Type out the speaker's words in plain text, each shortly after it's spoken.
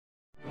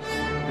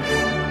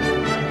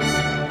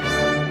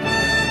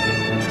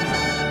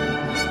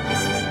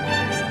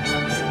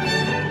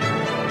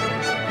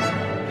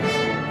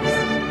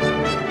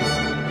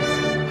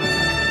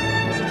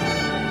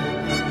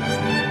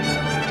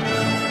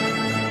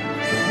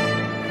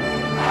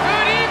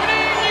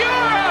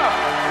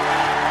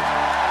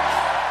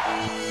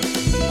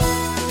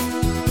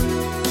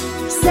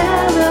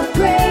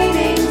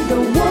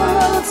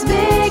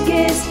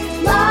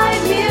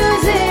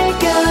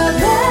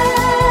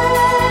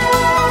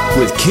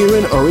with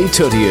Kieran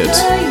Ori-Tuttiett.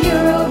 The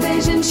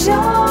Eurovision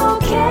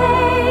Showcase.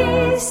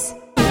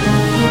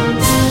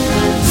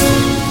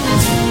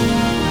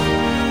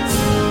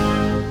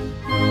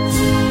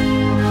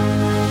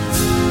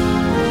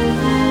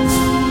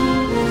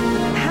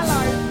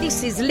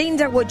 This is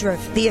Linda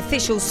Woodruff, the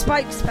official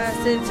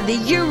spokesperson for the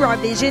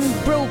Eurovision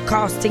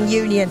Broadcasting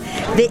Union,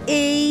 the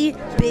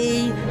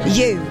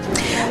EBU.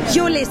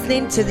 You're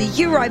listening to the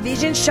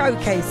Eurovision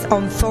Showcase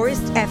on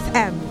Forest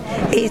FM.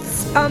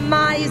 It's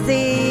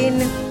amazing.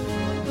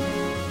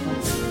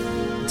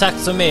 Tack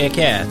så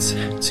mycket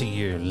to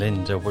you,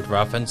 Linda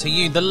Woodruff, and to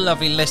you, the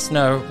lovely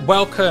listener.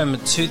 Welcome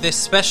to this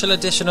special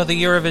edition of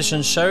the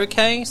Eurovision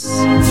Showcase,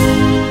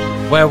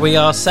 where we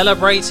are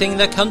celebrating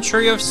the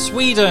country of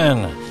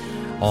Sweden.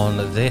 On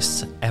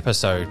this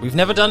episode, we've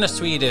never done a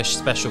Swedish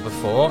special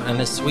before, and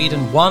as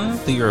Sweden won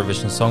the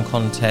Eurovision Song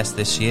Contest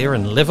this year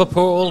in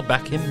Liverpool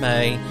back in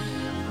May,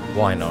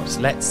 why not?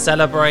 Let's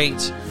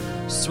celebrate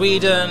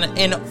Sweden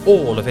in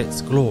all of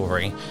its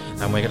glory.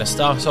 And we're going to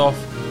start off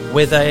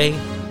with a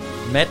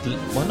medley,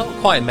 well, not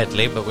quite a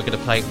medley, but we're going to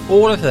play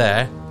all of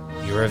their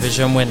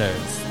Eurovision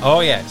winners.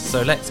 Oh yes,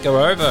 so let's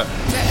go over.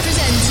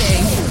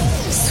 Representing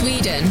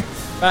Sweden,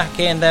 back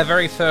in their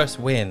very first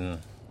win,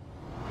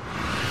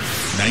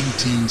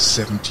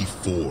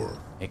 1974.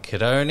 It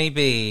could only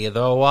be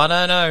the one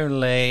and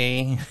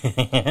only.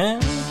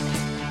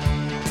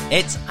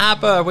 It's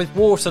ABBA with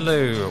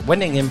Waterloo,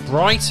 winning in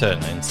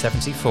Brighton in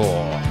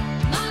 74.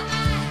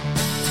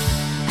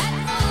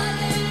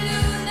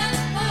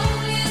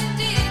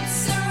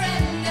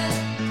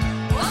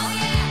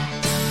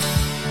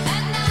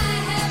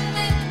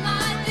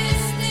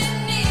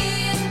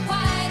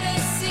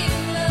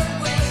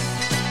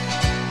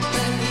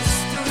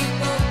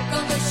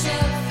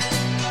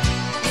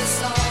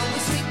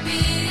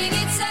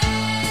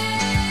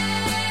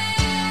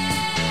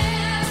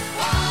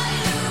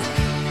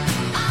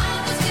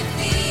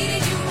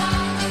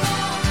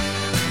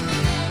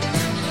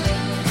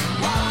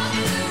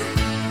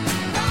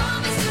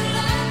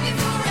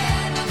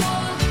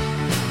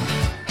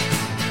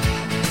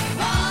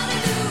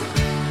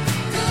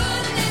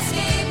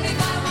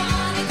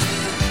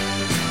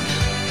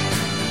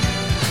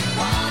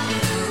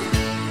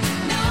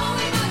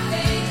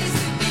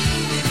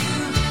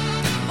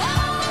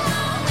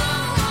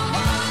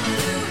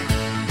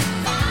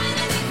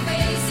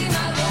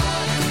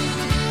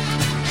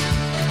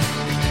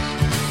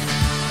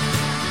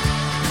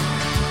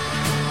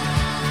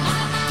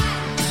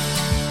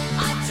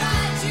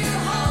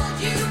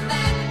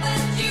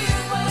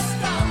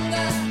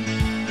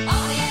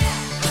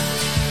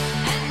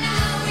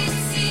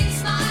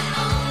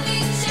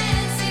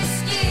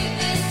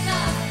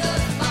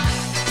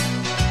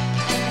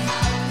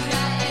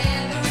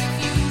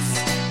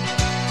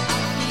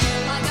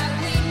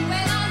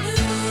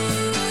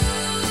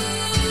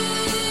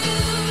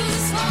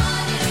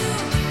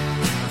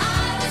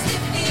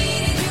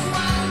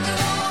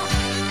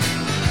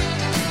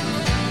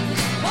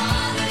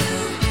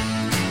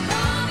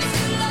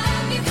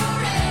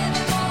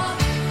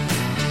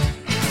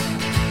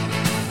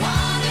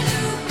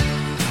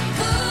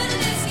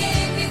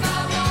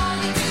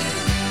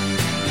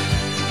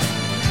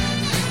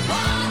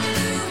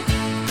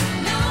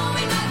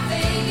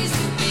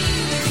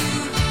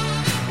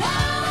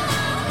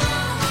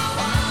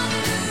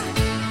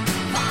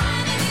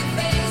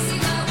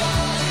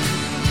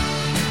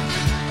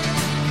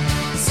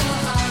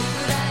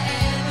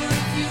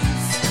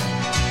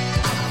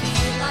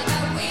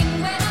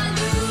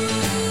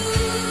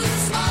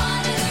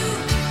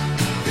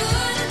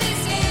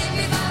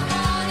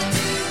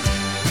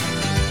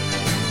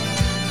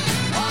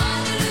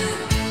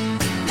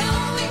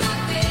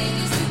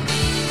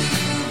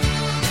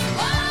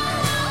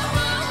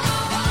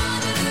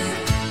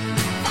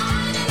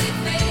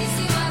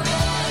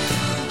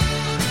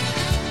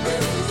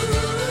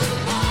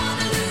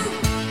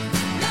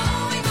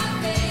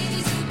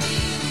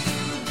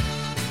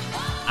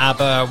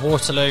 ABBA,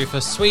 Waterloo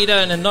for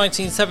Sweden in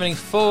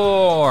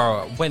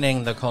 1974,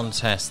 winning the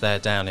contest there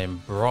down in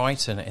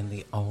Brighton in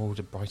the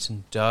old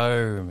Brighton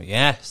Dome.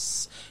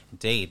 Yes,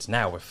 indeed.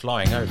 Now we're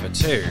flying over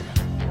to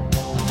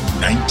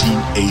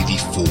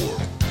 1984.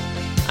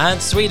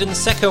 And Sweden's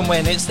second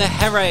win, it's the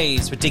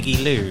Herreys with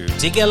Diggy Loo.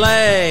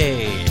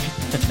 Diggiley!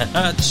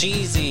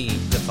 Cheesy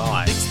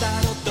device.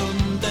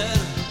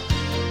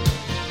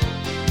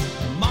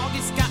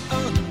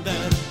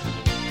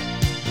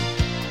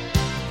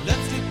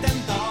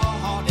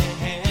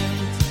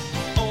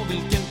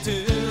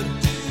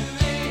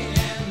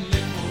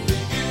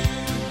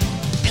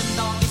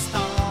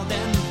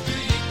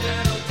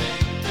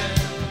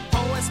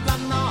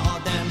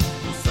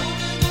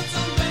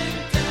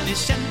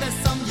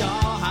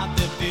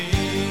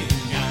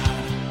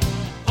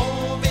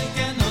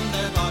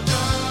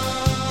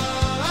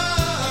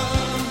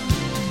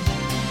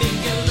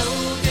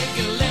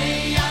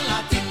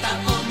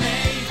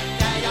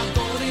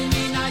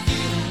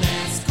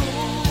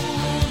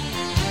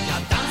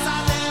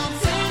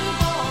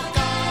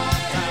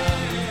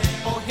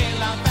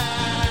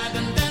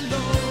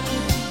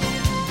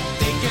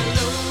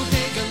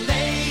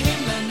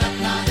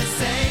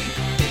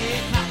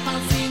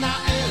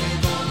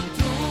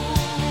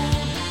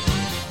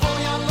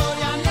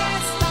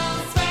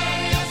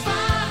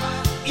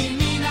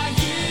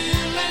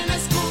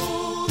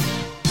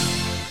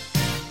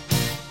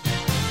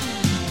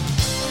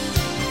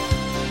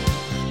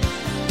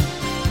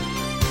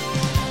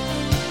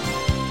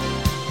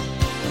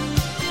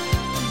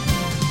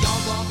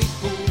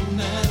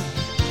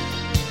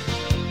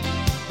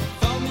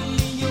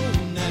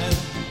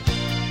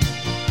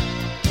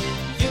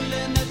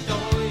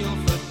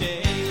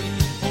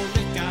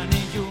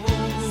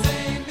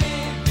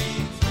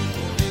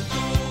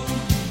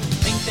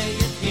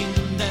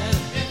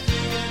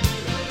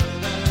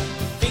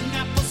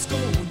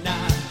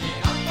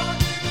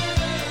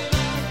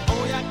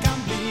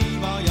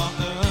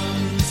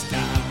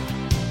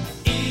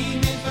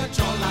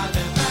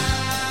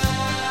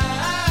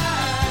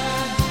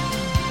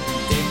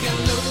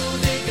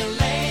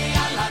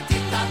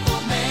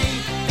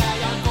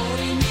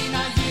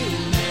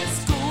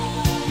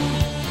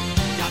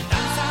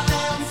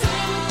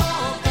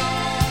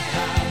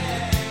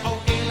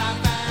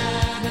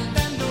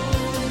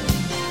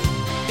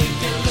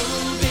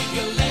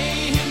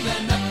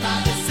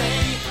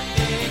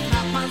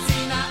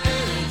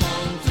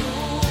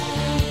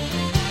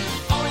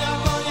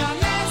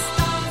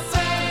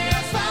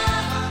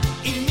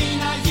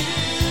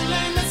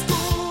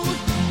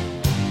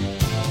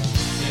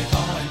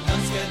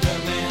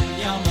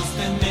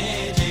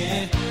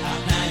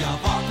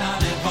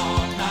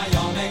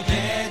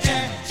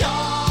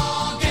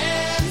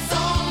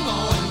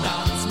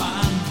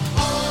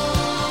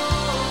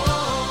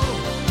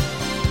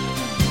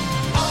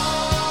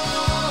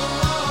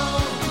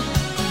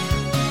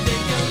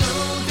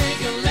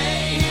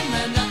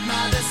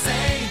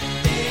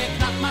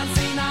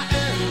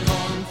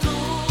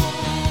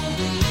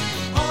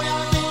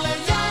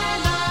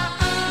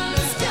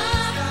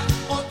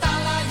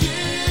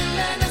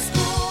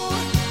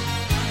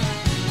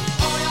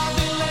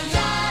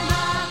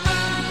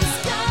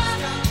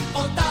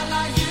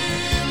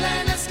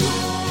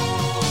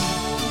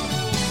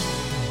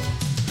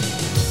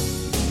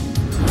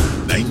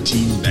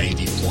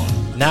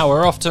 Now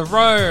we're off to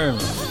Rome.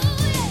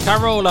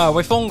 Carola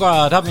with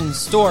Fångad av en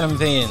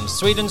stormvind,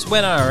 Sweden's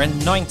winner in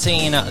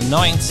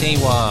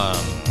 1991.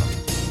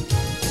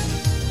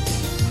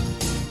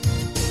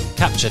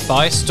 Captured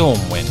by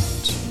Stormwind.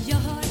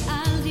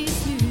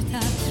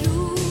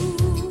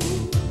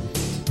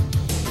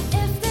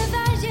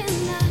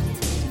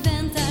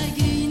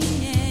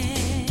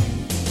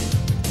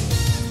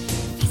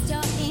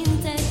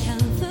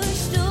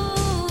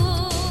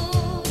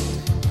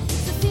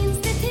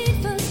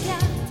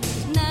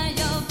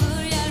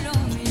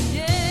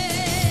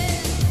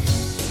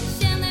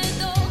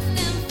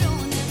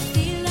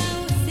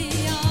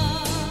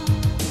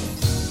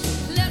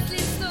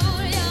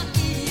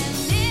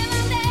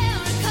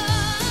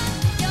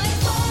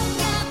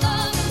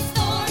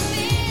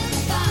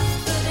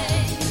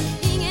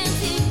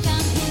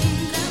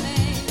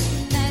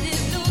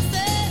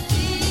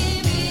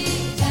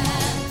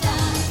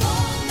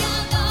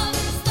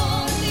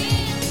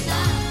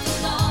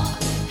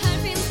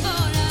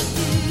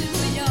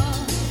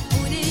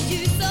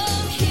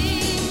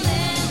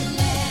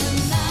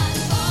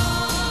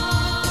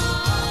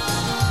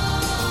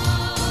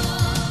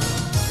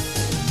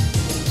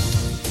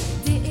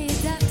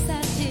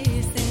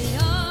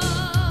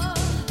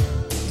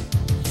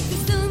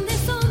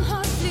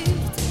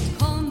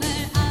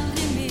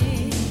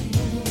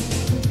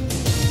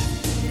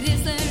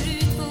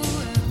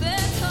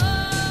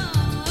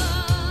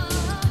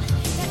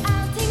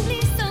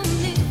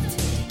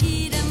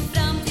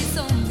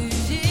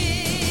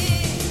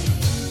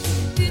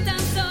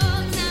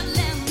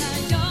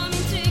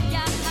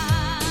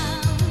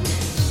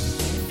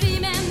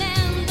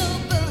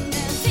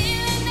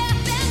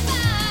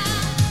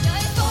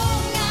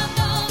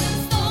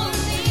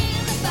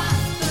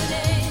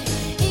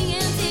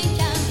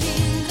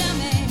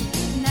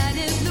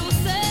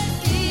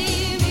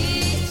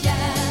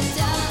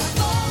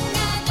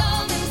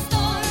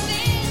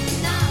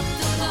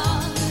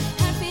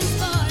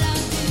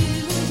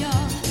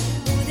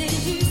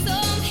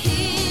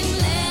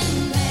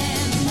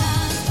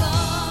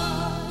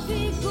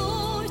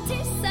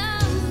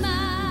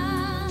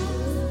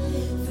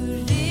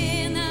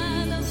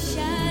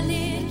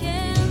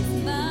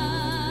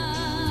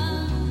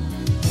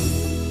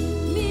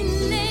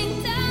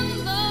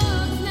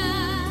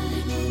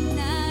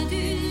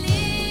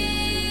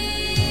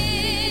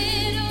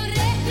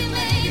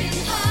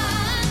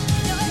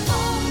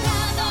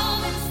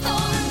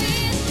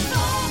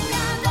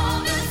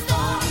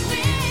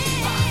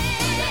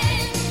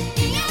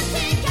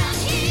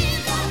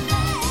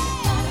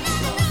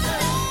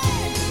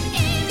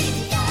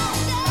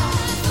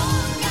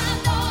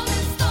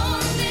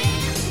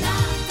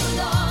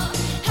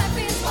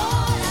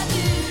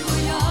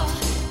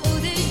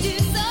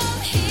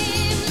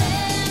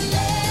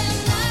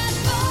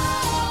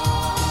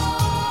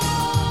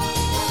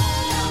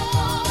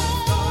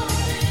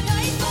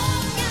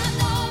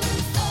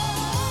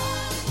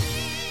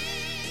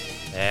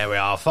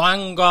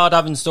 Fångad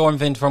av en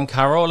stormvind from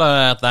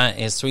Carola. That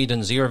is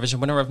Sweden's Eurovision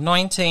winner of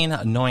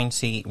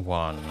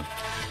 1991.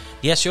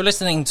 Yes, you're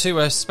listening to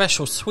a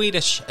special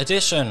Swedish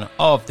edition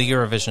of the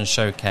Eurovision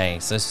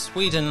Showcase, as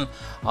Sweden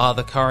are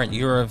the current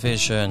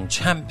Eurovision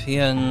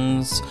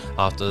champions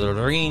after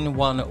Loreen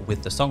won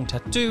with the song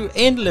Tattoo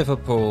in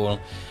Liverpool.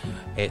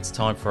 It's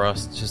time for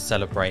us to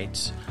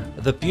celebrate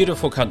the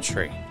beautiful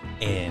country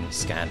in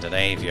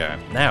Scandinavia.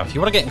 Now, if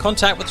you want to get in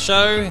contact with the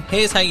show,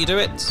 here's how you do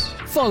it.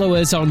 Follow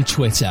us on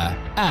Twitter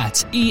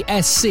at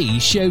ESC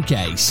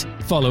Showcase.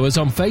 Follow us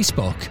on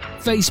Facebook,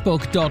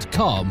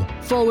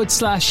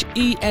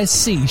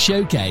 facebook.com/ESC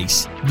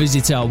Showcase.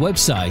 Visit our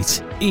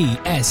website,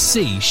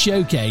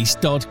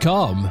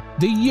 escshowcase.com.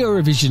 The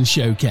Eurovision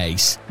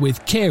Showcase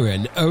with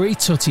Kieran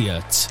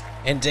Uritutiut.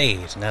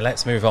 Indeed. Now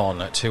let's move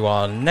on to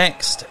our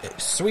next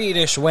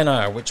Swedish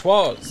winner, which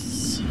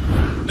was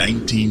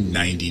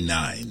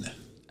 1999.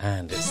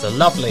 And it's the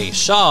lovely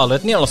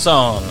Charlotte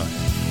Nilsson.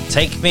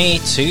 Take Me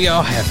to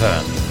Your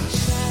Heaven.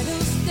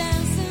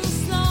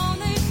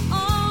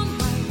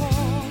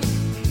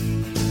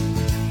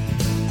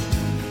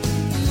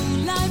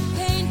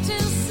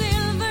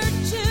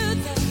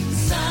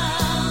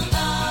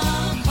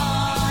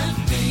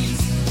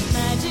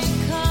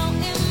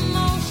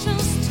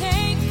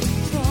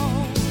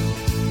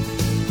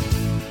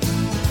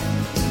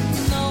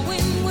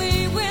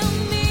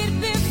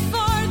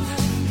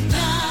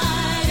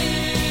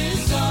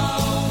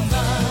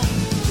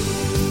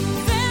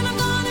 Then I'm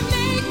gonna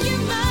make you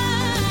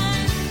mine.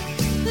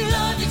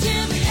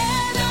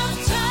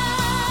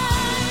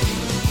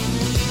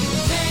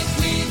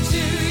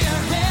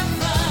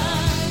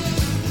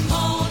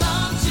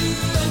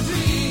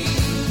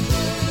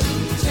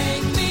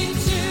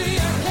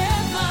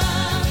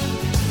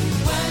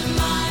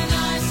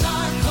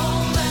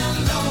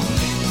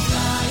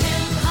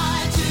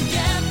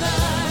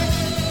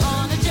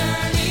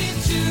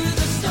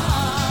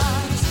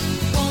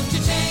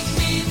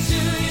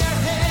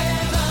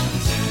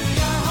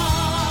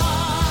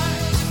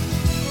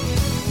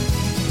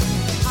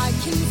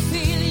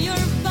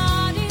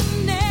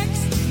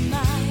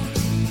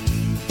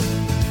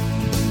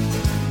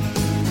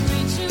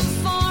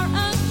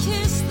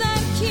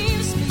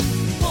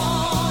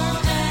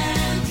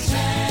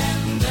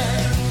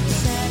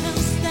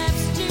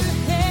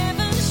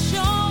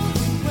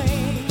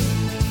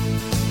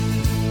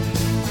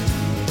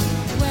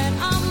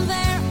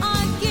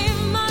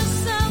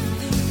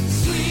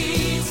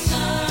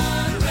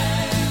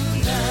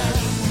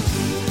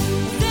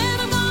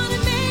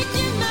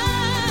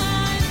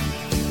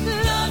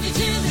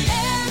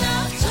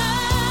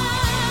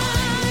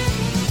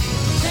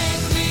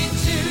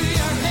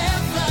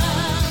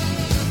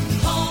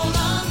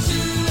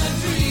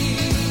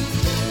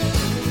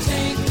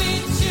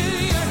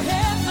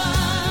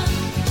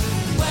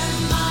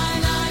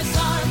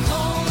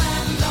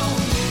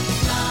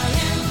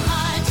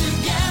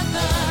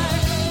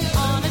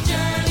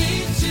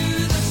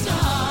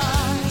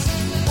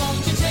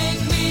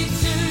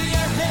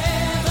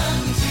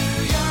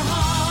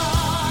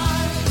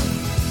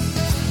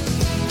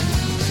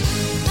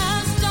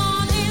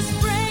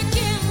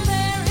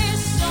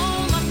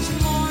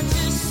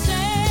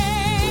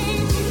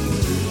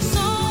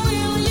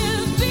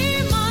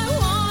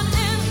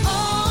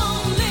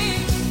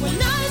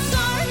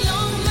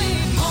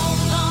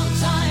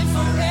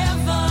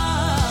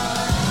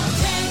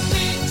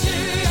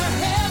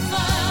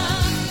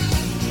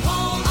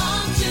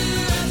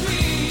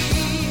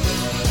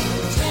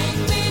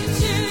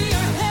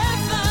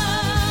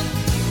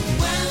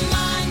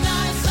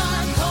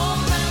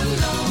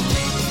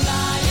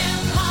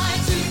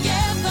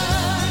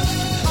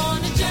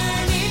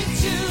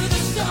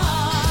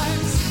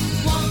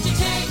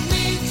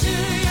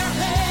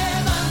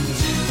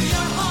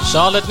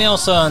 Charlotte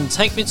Nilsson,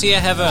 Take Me to Your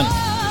Heaven.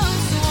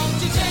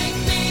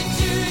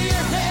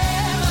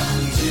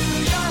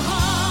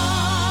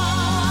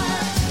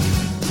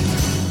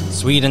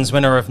 Sweden's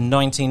winner of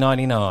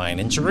 1999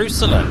 in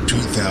Jerusalem.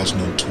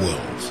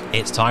 2012.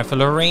 It's time for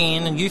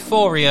Loreen and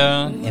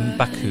Euphoria in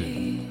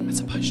Baku,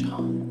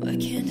 Azerbaijan. Why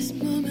can't this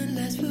moment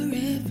last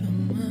forever?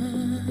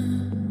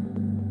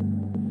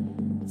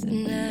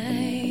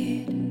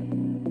 Tonight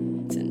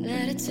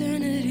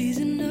eternity's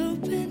an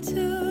open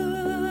door.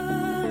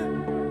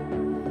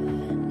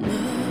 No,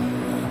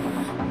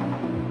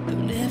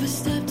 don't ever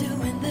stop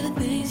doing the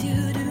things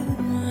you do.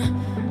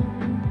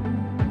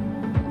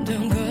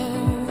 Don't go.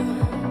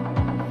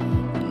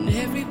 And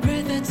every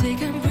breath I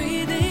take, I'm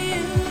breathing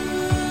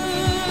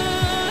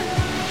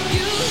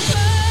you.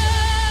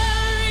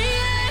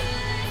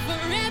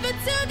 Forever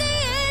till the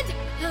end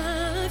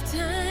of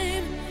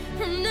time.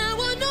 From now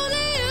on,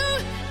 only you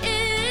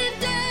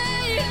and I.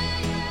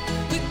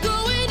 We're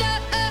going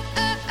up, up,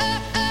 up,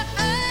 up, up,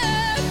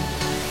 up.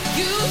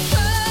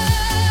 Euphoria.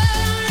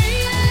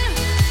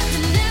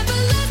 Never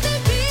lost a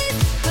beat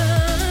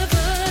of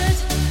us.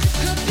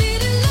 A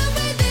beat in love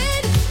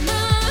within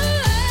my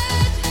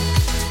heart.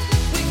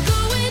 We're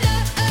going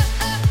up, up,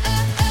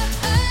 up, up,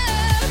 up,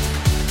 up.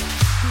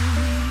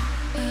 We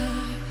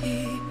are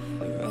here.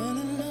 We're all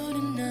alone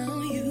in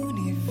our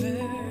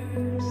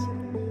universe.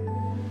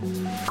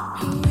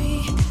 We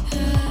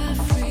are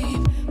free,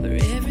 where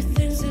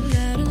everything's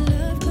allowed and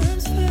love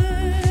comes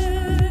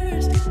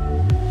first.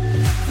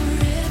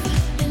 Forever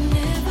and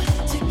ever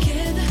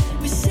together,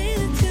 we sail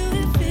into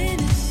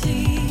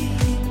infinity.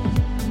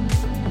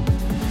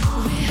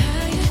 We're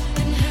higher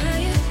and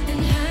higher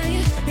and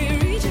higher, we're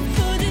reaching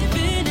for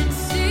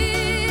divinity.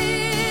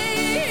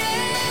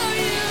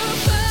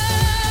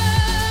 Euphoria,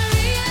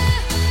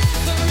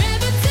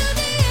 forever till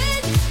the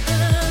end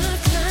of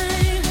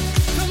time.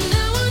 From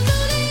now on,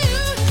 only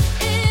you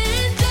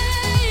and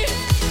I.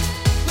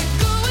 We're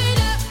going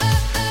up,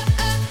 up, up,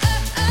 up,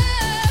 up,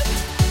 up.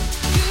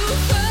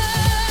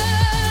 Euphoria,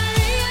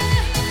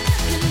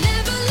 and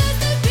never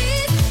lost a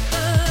beat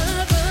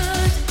of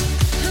us.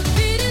 A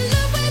beat in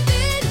love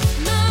within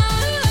my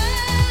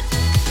heart.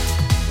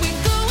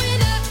 We're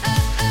going up,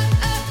 up,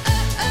 up,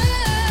 up, up,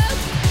 up.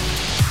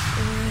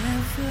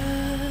 Forever,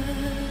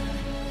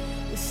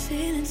 we're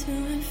sailing to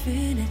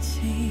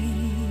infinity.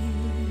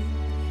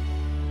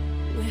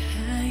 We're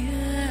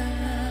higher,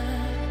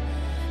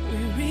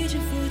 we're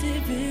reaching for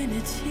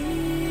divinity.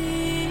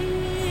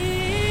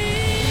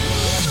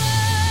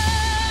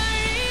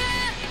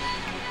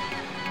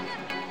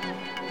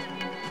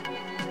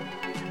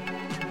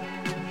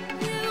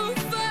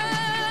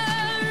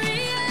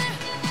 Euphoria,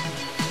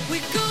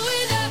 we're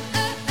going up,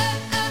 up, up,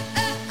 up,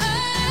 up,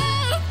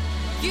 up.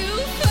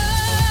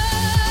 Euphoria,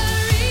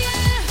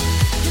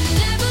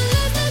 never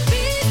lost a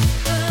beat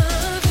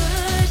of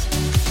us.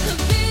 A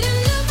beat in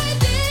love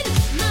within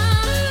my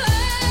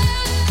heart.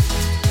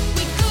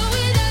 We're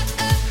going up,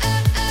 up,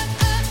 up, up,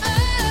 up,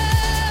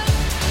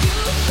 up.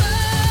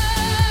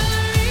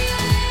 Euphoria.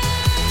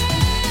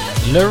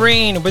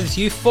 Loreen with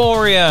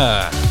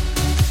Euphoria.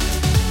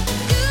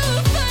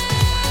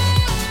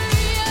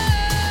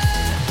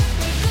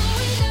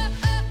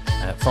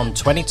 From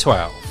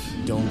 2012.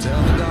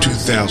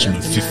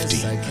 2015.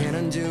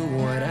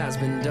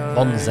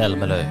 Bonzel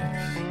Malou.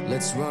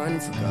 Let's run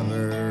for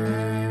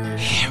cover.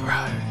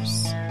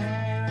 Heroes.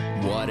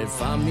 What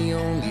if I'm the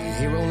only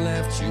hero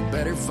left? You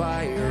better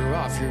fire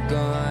off your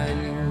gun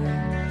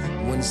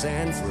once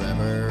and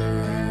forever.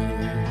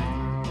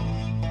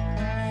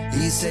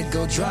 He said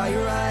go dry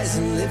your eyes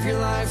and live your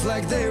life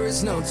like there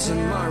is no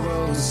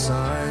tomorrow,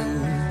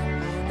 son.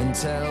 And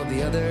tell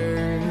the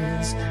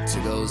others to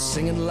go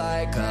singing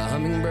like a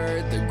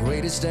hummingbird, the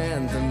greatest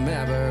anthem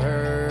ever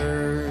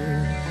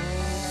heard.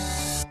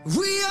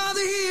 We are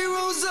the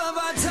heroes of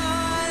our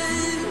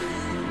time,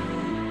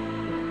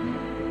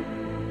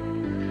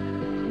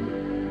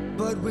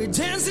 but we're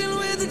dancing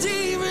with the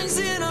demons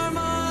in our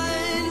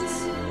minds.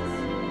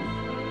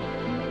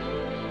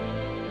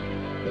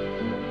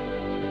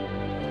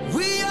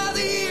 We are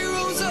the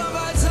heroes of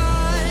our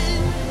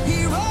time,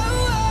 heroes.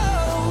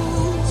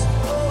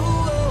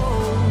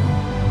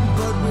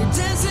 But we're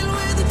dancing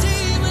with the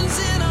demons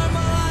in our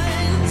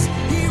minds,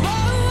 heroes.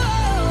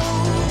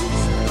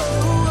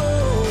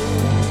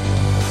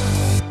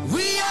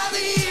 We are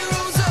the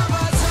heroes of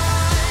our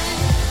time,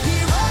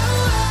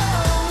 heroes.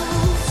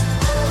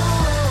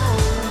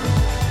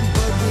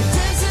 But we're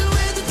dancing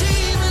with the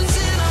demons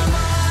in our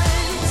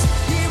minds,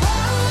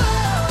 heroes.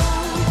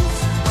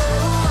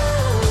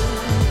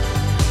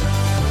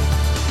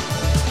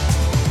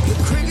 The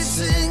crickets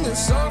sing a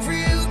song for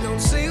you. Don't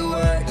say a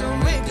word,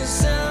 don't make a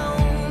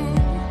sound.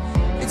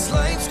 It's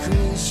life's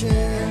creation.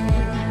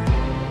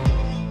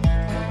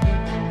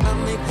 I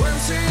make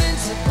worms turn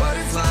into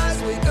butterflies,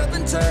 wake up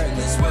and turn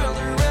this world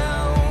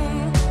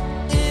around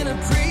in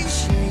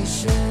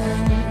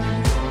appreciation.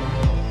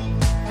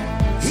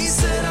 He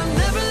said, I've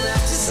never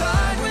left your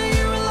side when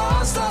you were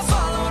lost. I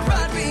followed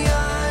right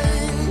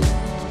behind.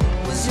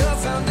 Was your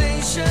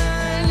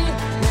foundation.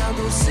 Now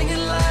go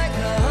singing like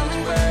a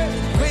hummingbird,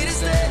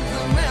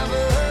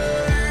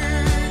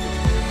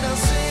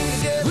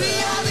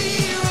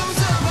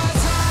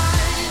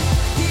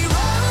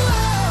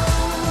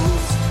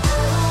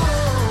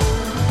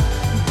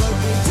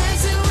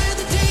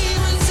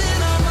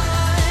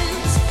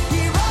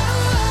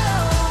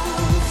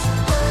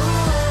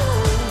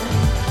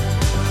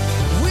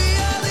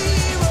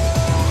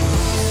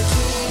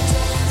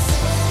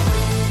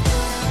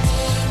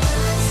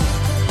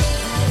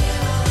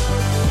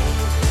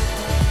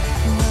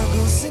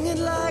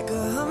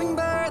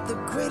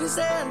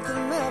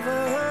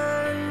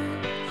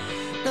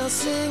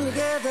 sing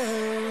together.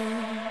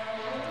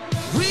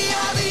 We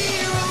are the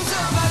heroes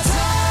of our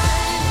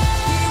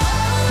time.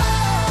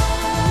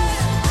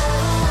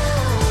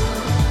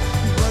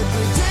 But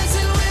we're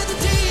dancing with the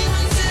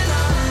demons in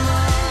our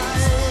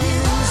minds.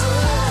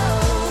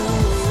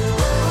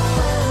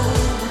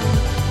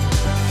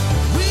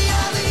 We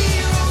are the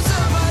heroes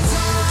of our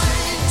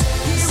time.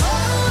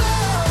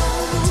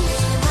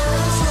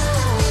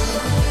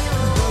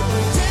 But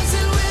we're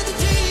dancing with the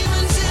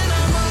demons in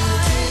our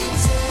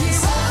minds.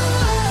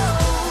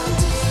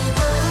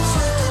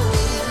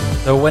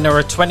 The winner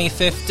of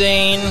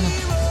 2015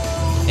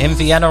 in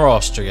Vienna,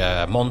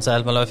 Austria, Måns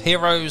Zelmerlöw,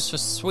 Heroes for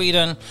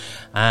Sweden.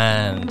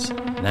 And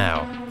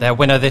now, their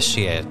winner this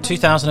year,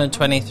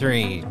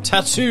 2023,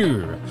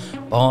 Tattoo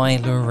by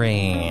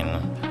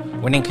Loreen,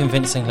 winning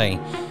convincingly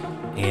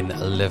in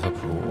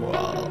Liverpool.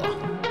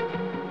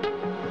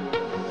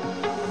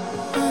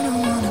 I don't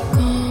wanna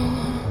go,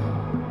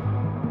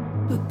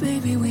 but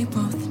baby, we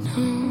both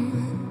know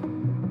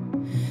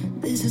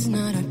this is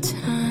not our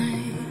time.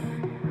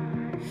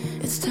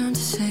 It's time to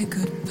say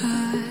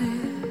goodbye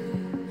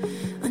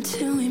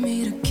until we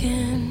meet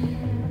again.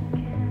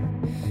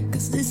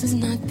 'Cause this is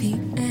not the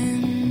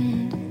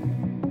end.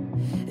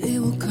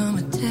 It will come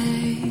a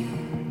day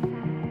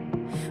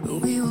when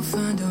we will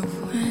find a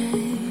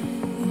way.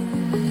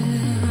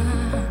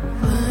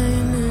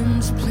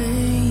 Violins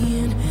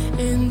playing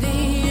and the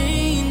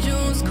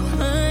angels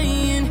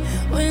crying.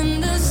 When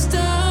the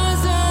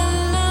stars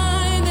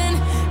align, then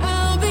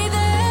I'll be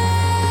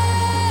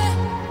there.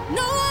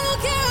 No, I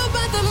don't care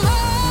about the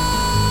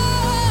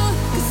love,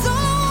 'cause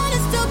all I want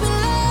is to be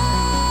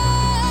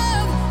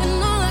loved. And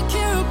all I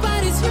care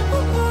about is you.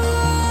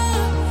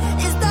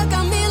 It's stuck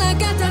on me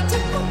like a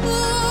tattoo.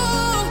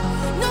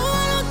 No,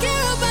 I don't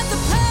care about the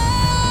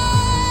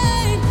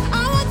pain.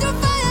 I want your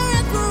fire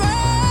and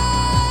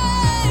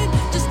parade,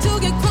 just to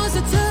get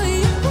closer to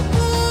you.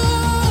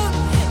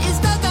 It's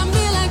stuck on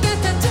me like a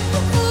tattoo.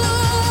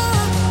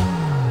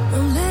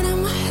 I'm letting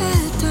my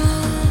head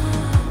down.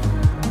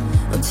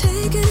 I'm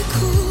taking it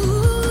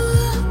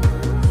cool.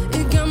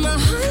 You got my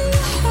heart in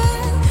your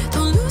head.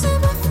 Don't lose it,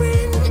 my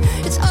friend.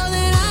 It's all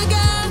that I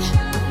got.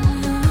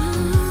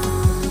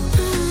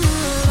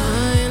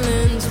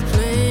 Violins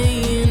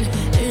playing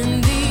and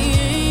the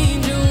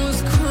angels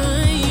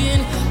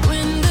crying.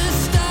 When the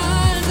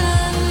stars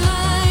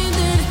align,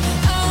 then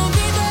I'll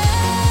be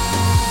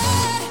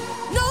there.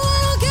 No, I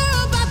don't care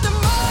about the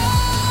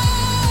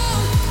moon,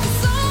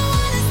 'cause all I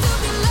want is to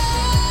be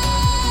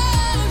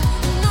loved.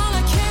 And all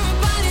I care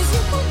about is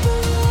you.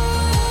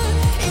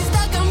 It's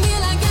stuck on me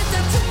like a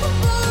tattoo.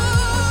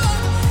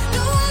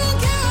 No, I don't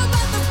care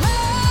about the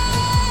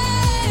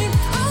pain.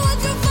 I want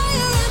your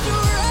fire and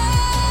your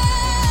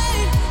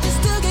rain, just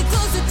to get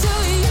closer to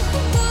you.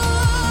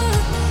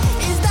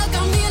 It's stuck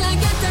on me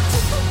like a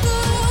tattoo.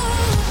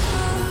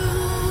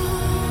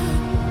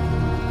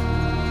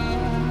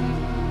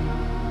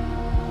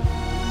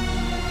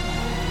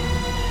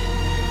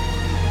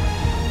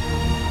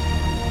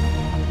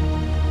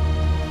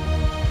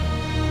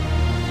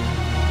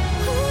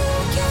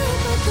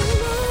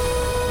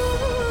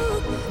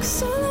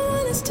 Cause all I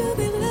want is to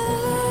be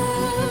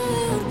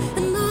loved,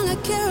 and all I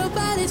care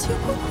about is you.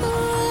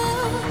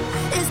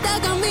 It's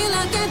stuck on me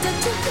like a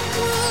tattoo.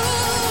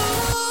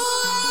 I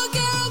don't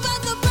care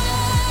about the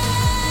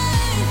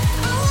pain.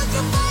 I want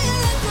your fire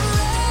and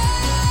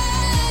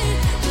parade,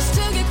 just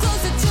to get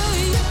closer to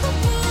you.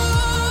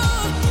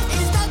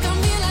 It's stuck on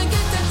me like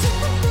a tattoo.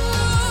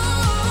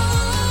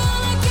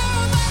 All I care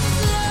about is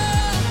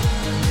love.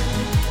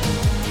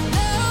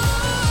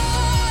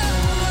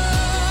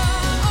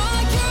 All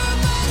I care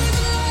about is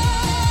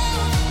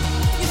love.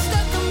 You're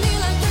stuck on me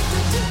like a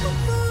tattoo.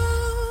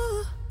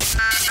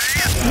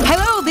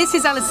 Hello, this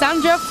is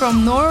Alessandra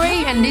from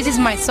Norway, and this is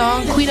my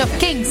song Queen of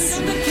Kings.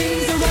 The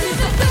kings are running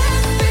so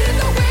fast, beating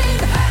the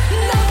wind.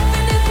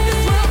 Nothing in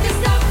this world can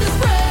stop the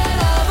spread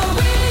of a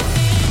wing.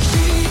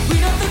 She,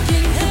 queen of the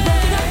kings, is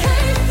running a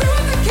cave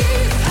through the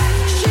keys.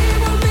 She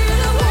will be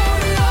the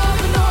warrior of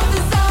the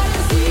northern side of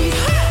the sea.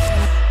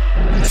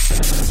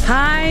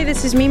 Hi, this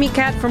is Mimi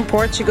Cat from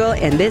Portugal,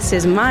 and this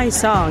is my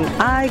song,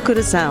 Ai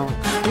Coração.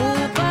 O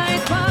pai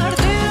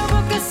partiu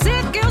porque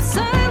sei que eu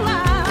sei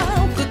lá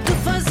o que tu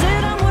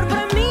fazer amor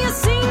pra mim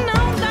assim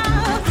não dá,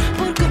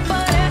 porque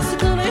parece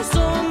que nem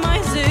sou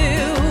mais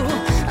eu.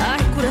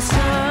 Ai coração,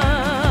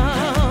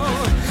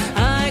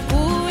 ai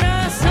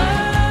coração,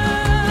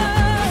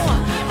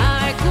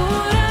 ai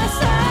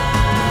coração,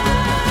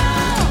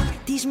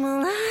 diz-me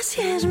lá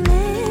se és meu.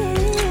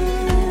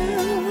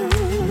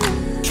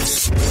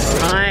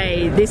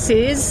 Hi, this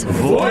is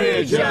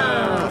Voyager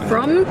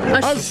from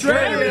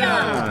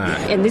Australia,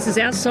 and this is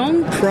our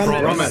song,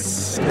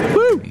 Promise.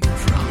 Woo!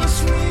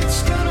 Promise me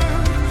it's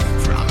gonna,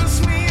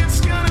 promise me it's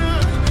gonna,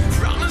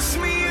 promise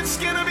me it's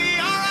gonna be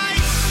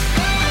alright.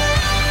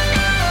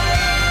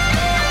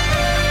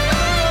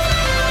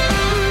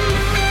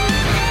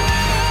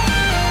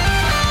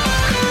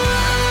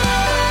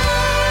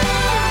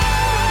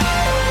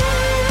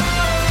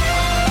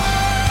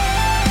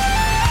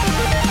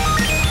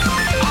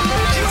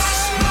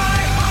 Cross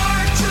my heart.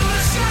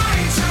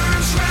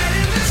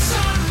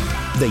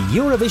 the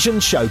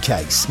Eurovision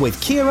Showcase with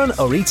Kieran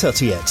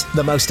Uritutiat,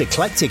 the most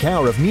eclectic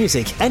hour of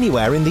music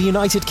anywhere in the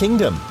United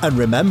Kingdom. And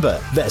remember,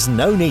 there's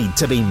no need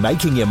to be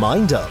making your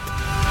mind up.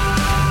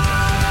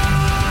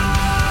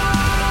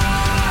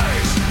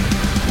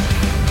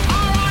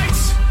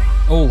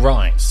 All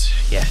right,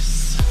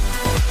 yes.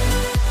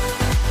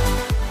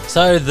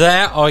 So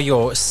there are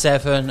your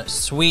 7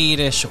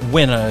 Swedish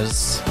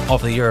winners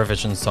of the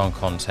Eurovision Song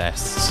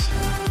Contest.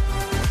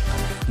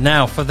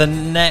 Now, for the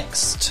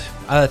next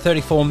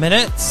 34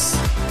 minutes,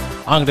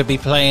 I'm going to be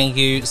playing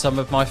you some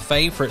of my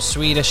favourite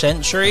Swedish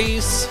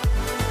entries.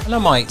 And I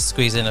might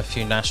squeeze in a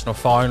few national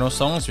final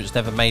songs which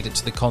never made it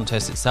to the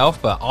contest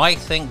itself, but I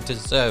think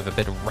deserve a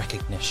bit of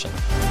recognition.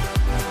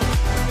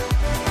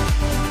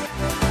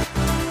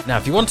 Now,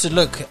 if you want to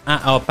look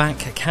at our back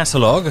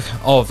catalogue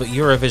of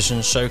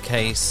Eurovision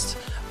Showcase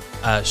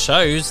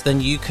shows,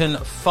 then you can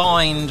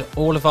find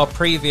all of our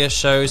previous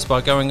shows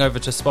by going over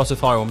to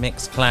Spotify or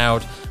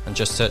Mixcloud and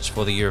just search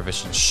for the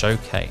Eurovision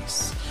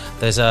Showcase.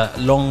 There's a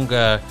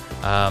longer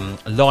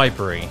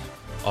library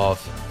of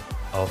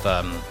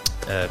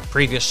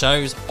previous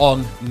shows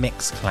on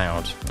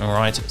Mixcloud. All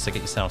right, so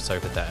get yourselves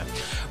over there.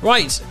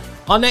 Right.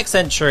 Our next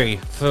entry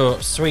for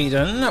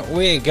Sweden,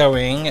 we're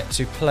going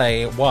to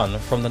play one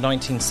from the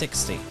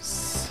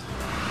 1960s.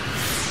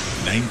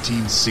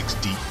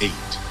 1968.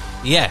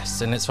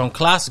 Yes, and it's from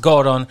Klas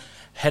Gordon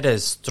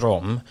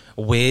Hedestrom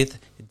with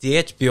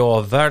Det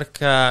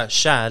björverka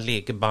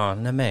kärlek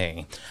banne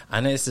mig.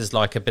 And this is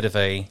like a bit of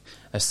a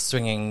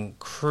swinging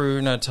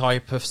crooner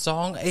type of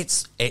song.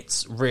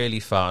 It's really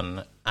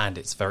fun and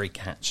it's very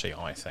catchy,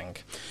 I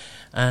think.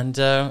 And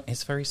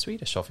it's very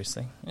Swedish,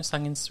 obviously. It's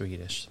sung in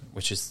Swedish,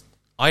 which is...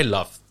 I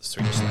love the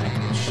Swedish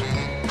language.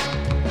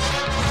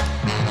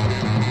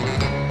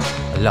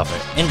 I love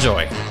it.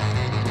 Enjoy.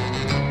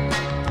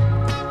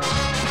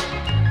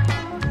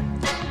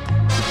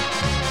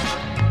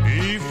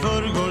 I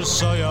förrgår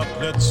sa jag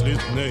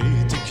plötsligt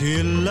nej till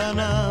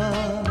killarna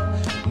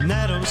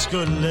när de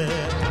skulle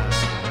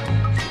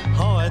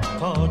ha ett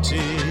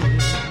party.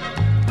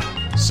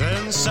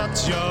 Sen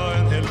satt jag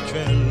en hel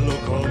kväll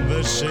och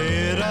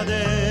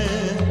konverserade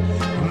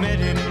med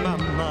din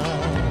mamma.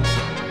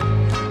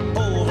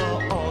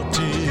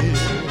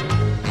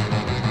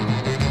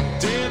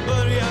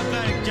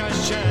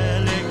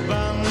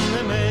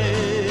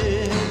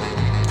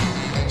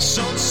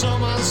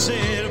 Som man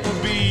ser på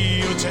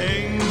bio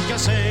tänka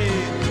sig.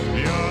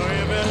 Jag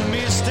är väl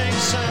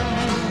misstänksam,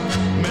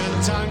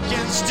 men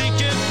tanken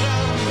sticker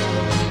fram.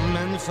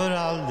 Men för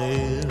all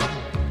del,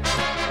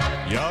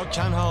 jag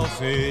kan ha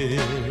fel.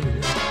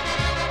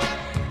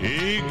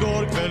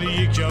 Igår kväll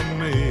gick jag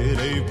med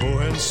dig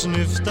på en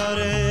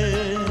snyftare,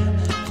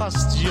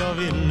 fast jag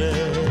ville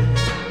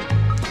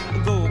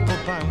gå på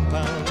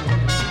pang-pang.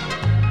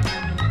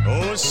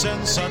 Och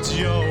sen satt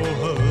jag och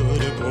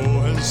hörde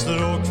på en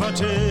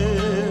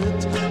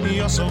stråkkvartett.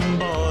 Jag som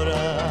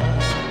bara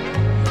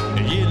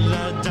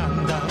gillar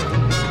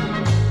dang-dang.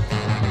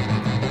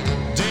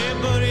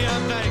 Det börjar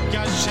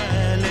verka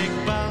kärlek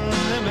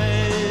banne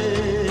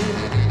mig.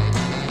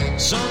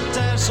 Sånt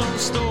där som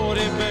står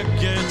i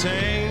böcker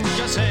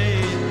tänka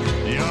sig.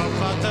 Jag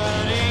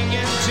fattar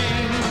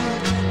ingenting.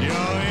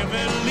 Jag är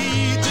väl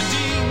lite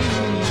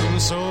din.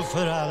 Så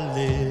för all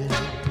del,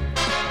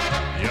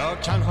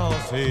 jag kan ha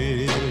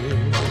fel.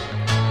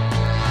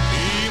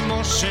 I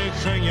morse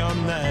sjöng jag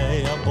när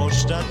jag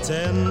borstat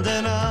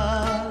tänderna.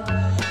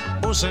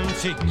 Och sen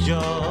fick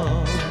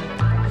jag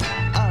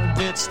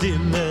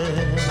arbetsstille.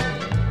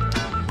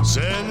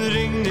 Sen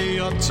ringde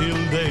jag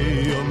till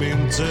dig om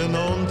inte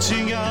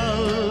någonting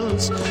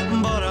alls.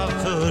 Bara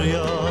för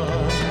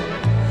jag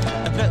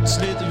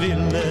plötsligt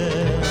ville.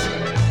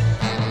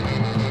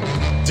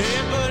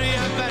 Det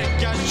börjar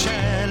verka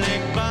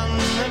kärlek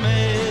banne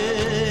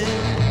mig.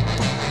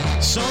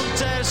 Sånt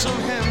där som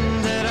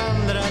händer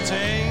andra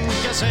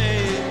tänka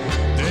sig.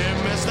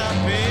 Det mesta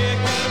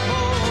pekar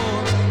på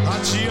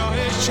att jag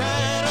är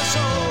kär och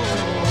så.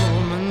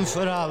 Men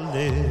för all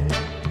del,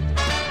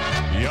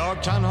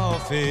 jag kan ha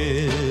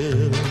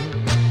fel.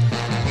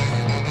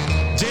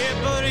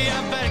 Det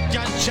börjar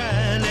verka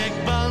kärlek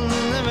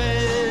banne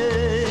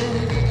mig.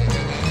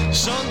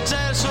 Sånt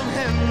där som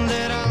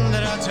händer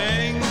andra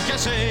tänka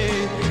sig.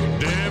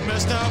 Det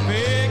mesta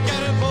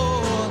pekar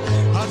på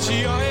att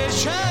jag är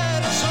kär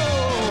och så.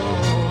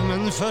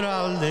 Men för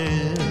all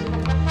del,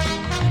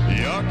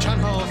 jag kan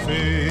ha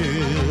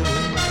fel.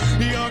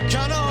 Jag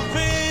kan ha fel.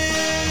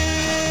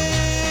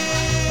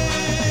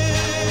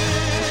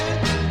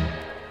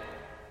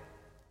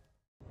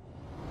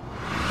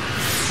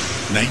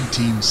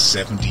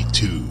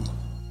 1972.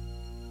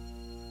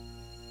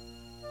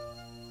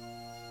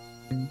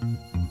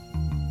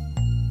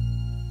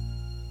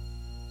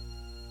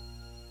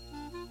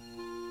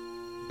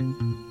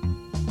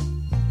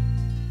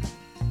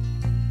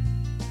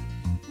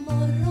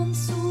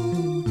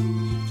 Morgonsol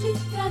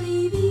glittrar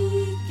i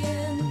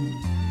viken.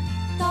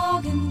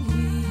 Dagen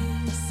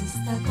blir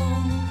sista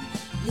gång.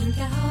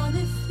 Vinka ha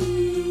det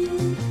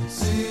fint.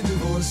 Ser du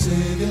vår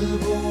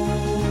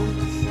segelbåt?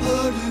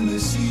 Hör du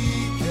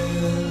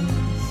musiken?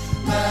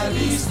 när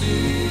vi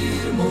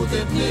styr mot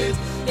ett nytt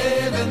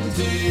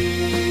äventyr.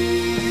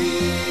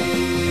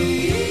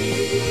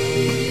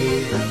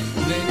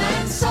 Nynna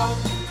en sång,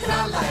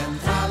 tralla en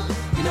trall,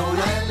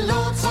 gnåla en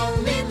låt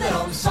som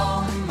minner om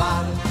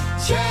sommar.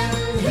 Känn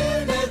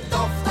hur det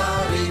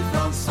doftar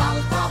ifrån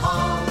salta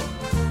hav.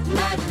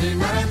 När du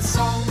nynnar en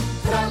sång,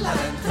 trallar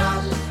en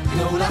trall,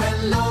 gnålar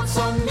en låt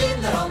som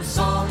minner om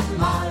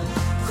sommar.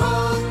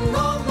 Sjung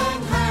om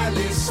en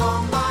härlig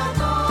sommardag.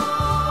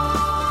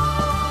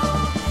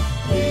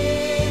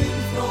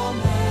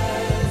 Ifrån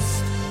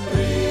öst,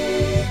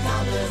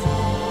 rykande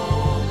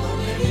vågor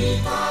med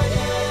vita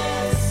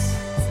gäss.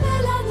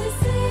 Smällande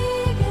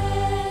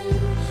segel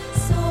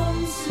som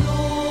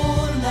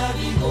slår när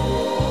vi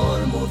går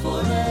mot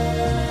vår ö.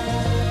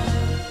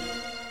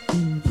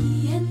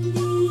 I en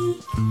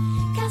vik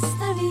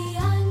kastar vi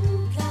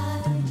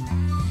ankar,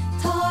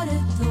 tar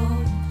ett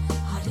dopp,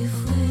 har det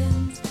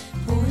skönt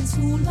på en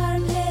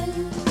solvarm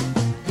helg.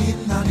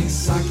 Innan i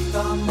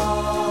sakta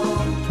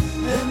mat,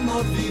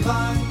 hemåt vi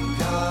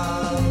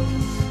vankar,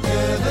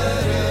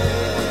 över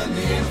ön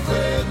i en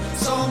skön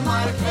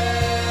sommarkväll.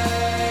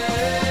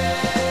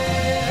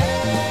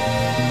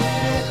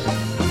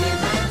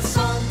 Nynna en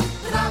sång,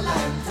 tralla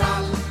en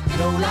trall,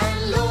 gnåla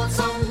en låt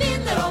som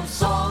minner om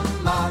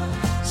sommar.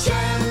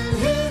 Känn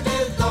hur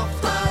det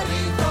doftar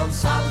ifrån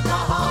salta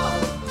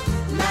hav.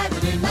 När du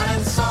nynnar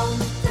en sång,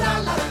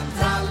 trallar en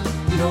trall,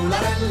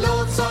 gnålar en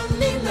låt som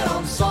minner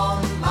om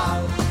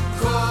sommar.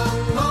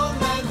 Sjung om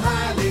en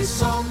härlig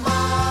sommar.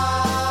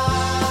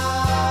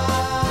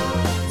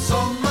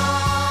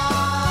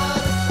 Sommar.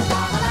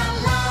 La la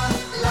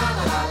la la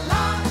la la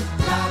la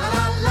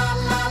la la la la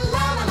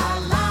la la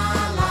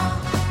la la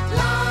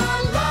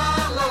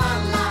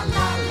la la la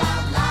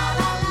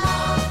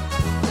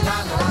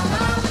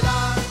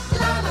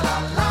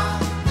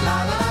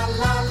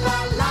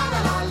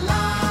la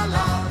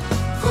la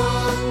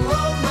sjung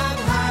om en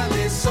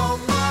härlig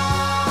sommar.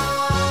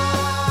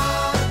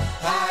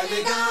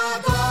 Härliga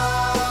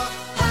dag,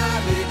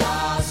 härliga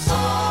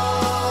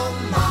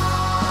sommardag.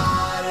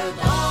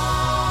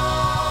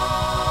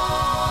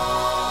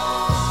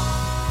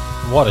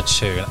 What a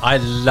tune. I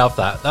love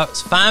that.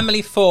 That's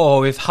Family 4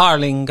 with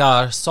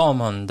Harlingar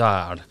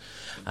Sommar.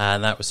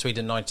 And that was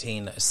Sweden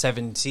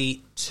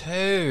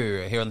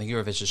 1972 here on the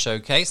Eurovision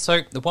Showcase.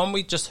 So the one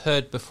we just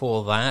heard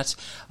before that,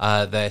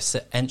 their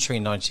entry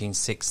in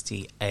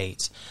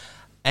 1968,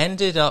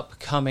 ended up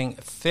coming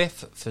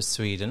 5th for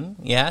Sweden.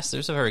 Yes, it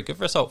was a very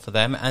good result for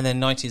them. And then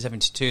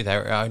 1972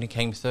 there, it only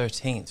came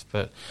 13th.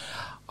 But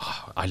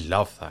I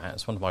love that.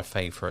 It's one of my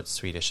favourite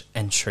Swedish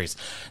entries.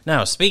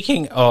 Now,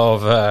 speaking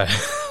of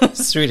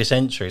Swedish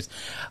entries,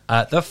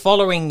 the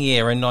following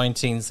year in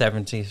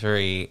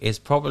 1973 is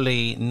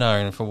probably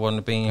known for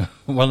being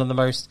one of the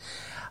most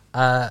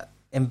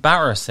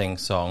embarrassing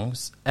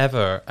songs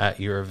ever at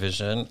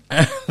Eurovision.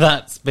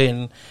 That's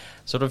been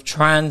sort of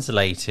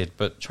translated,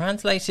 but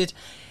translated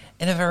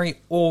in a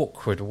very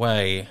awkward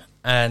way.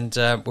 And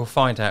we'll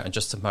find out in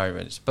just a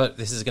moment. But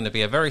this is going to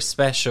be a very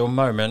special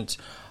moment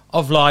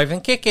of Live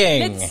and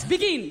Kicking. Let's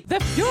begin. The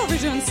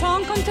Eurovision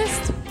Song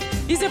Contest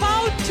is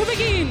about to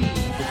begin.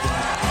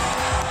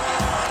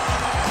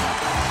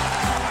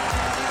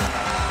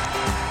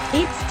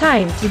 It's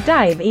time to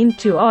dive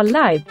into our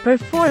live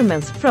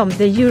performance from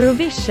the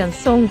Eurovision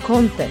Song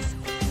Contest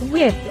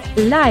with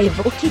Live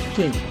och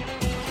Kicking.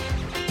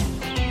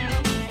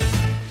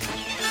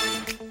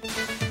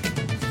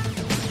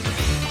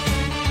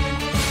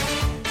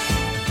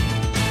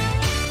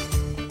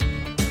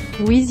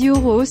 With your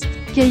host,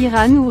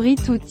 Keira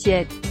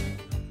Nouri-Toutiet.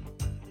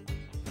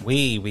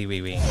 Oui.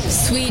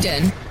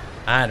 Sweden.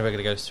 And we're going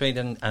to go to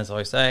Sweden, as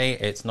I say,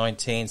 it's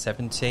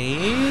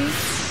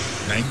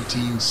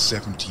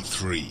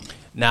 1973.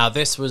 Now,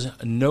 this was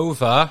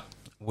Nova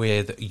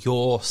with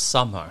Your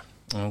Summer.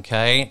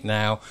 Okay,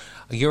 now,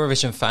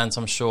 Eurovision fans,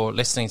 I'm sure,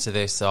 listening to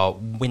this are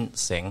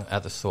wincing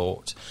at the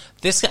thought.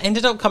 This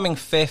ended up coming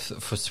 5th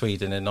for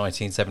Sweden in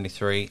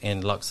 1973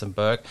 in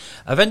Luxembourg,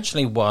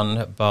 eventually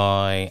won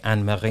by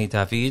Anne-Marie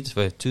David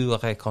with Tu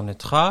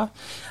reconnaîtras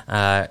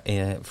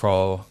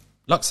for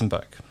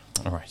Luxembourg.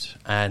 All right,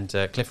 and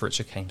Cliff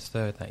Richard came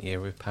 3rd that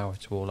year with Power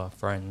to All Our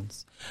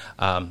Friends,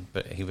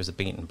 but he was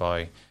beaten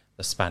by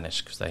the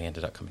Spanish because they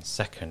ended up coming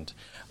 2nd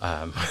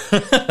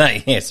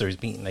that year, so he's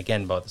beaten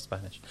again by the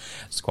Spanish.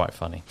 It's quite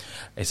funny.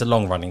 It's a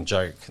long-running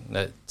joke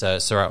that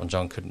Sir Elton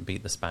John couldn't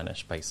beat the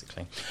Spanish,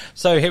 basically.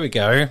 So here we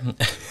go. A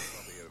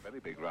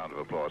very big round of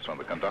applause from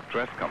the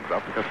conductress comes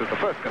up because it's the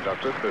first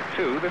conductress. There's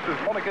two. This is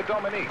Monica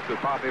Dominique, who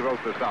partly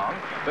wrote the song.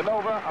 The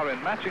Nova are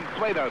in matching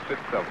suede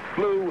outfits of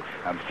blue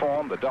and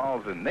fawn, the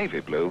dolls in navy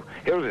blue.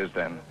 Here it is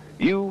then,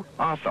 You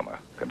Are Summer,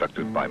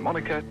 conducted by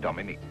Monica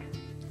Dominique.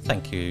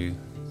 Thank you,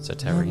 Sir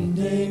Terry.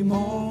 Monday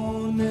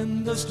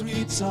morning, the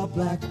streets are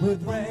black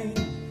with rain,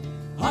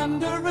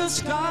 under a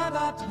sky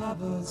that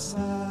hovers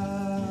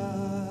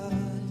sad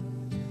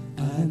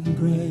and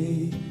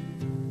grey.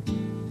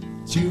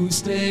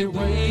 Tuesday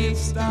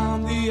waits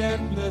down the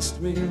endless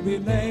dreary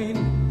lane,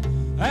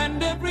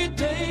 and every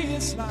day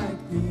is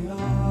like the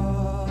other.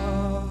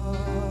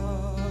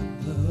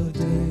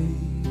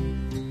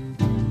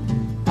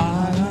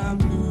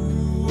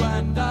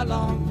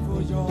 long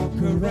for your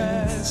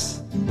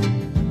caress.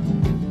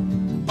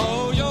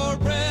 Oh, your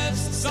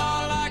breasts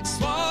are like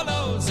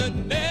swallows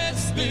and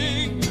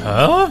nestling.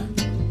 Huh?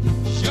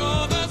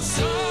 You're the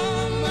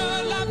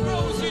summer light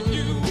grows in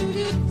you.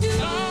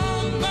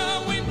 Summer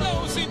wind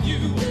blows in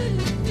you.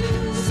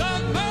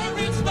 Summer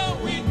is low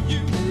in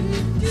you.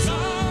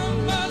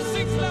 Summer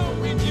sings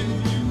low in you.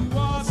 You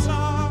are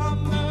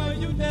summer,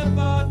 you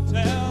never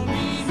tell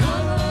me no.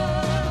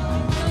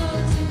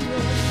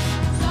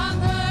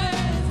 Summer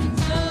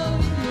sings low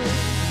in you.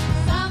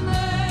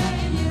 Summer,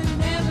 you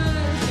never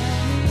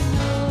tell me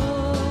no.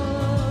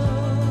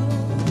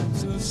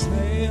 To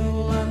sail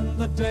and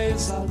the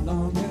days are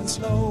long and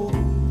slow.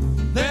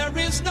 There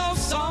is no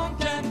song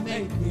can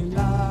make me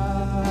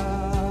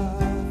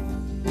laugh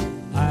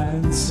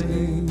and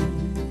sing.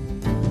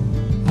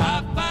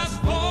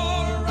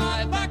 4:30,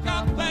 right back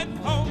up and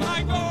home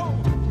I go.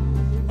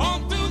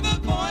 Home to the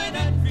point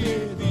and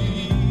fear the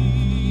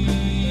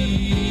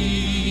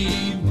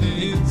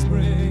evening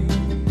spring.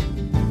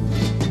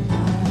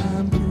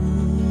 I'm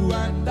blue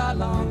and I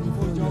long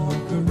for your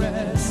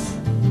caress.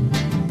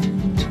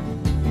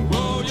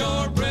 Oh,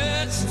 your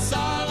breasts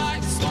are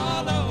like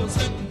swallows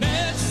and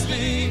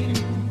nestling.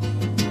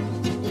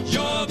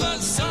 You're the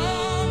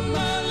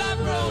summer light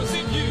grows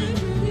in you.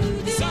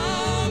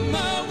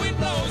 Summer wind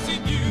blows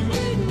in you.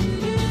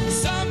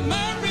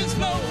 Summer is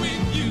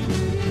blowing you.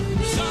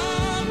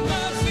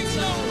 Summer sings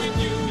low in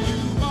you.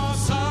 You are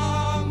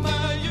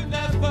summer, you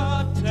never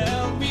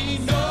tell me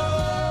no.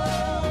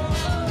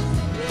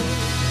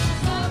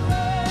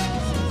 Summer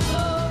sings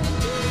low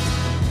in you.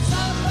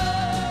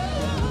 Summer,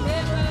 you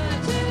never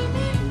tell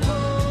me no.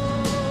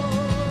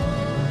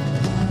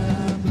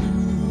 I'm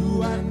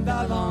blue and I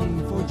long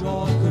for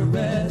your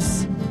caress.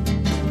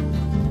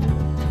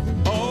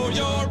 Oh,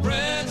 your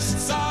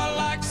breasts are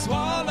like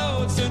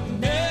swallows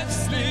and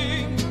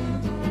nestling.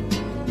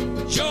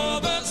 You're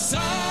the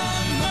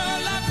summer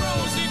light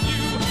grows in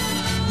you.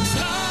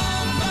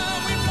 Summer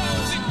wind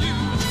blows in you.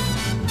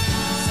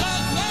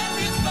 Summer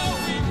is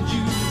blowing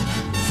you.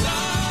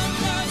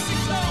 Summer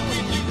sings low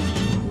in you.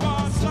 You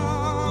are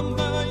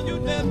summer, you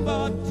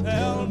never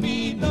tell me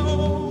no.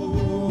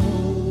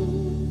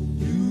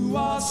 You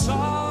are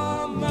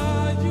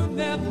summer, you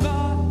never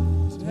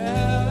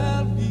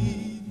tell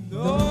me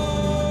no.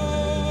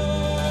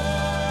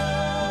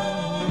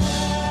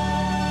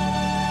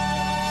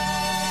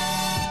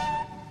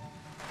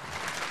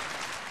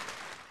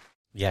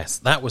 Yes,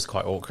 that was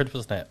quite awkward,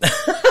 wasn't it?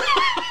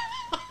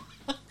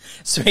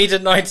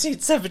 Sweden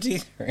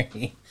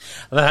 1973.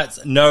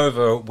 That's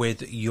Nova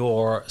with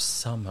Your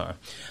Summer.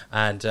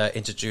 And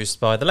introduced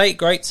by the late,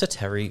 great Sir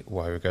Terry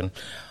Wogan.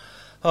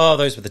 Oh,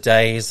 those were the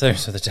days.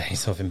 Those were the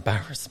days of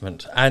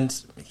embarrassment. And,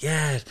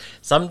 yeah,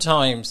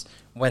 sometimes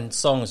when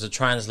songs are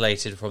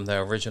translated from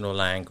their original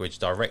language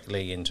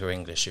directly into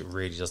English, it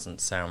really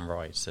doesn't sound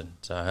right. And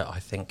I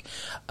think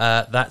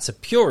that's a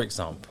pure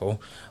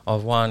example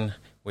of one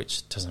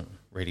which doesn't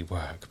really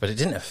work. But it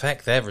didn't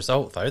affect their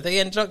result, though. They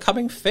ended up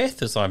coming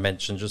 5th, as I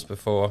mentioned just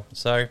before.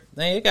 So,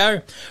 there you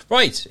go.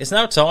 Right, it's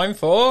now time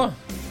for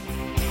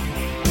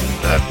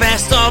the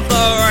best of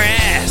the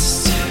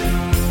rest.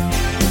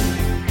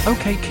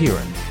 Okay,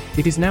 Kieran,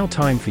 it is now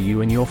time for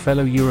you and your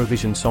fellow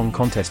Eurovision Song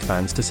Contest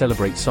fans to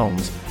celebrate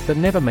songs that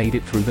never made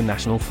it through the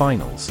national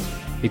finals.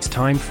 It's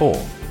time for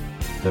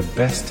the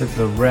best of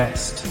the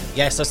rest.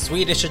 Yes, a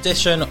Swedish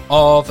edition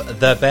of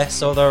the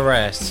best of the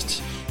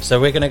rest. So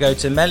we're going to go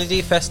to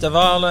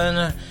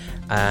Melodifestivalen,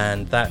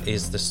 and that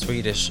is the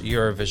Swedish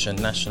Eurovision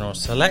National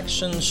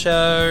Selection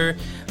Show,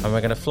 and we're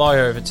going to fly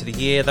over to the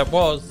year that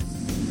was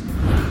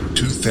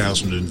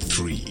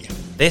 2003.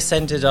 This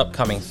ended up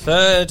coming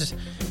 3rd.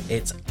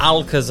 It's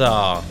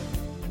Alcazar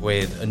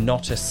with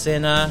Not a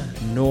Sinner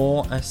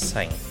Nor a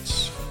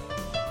Saint.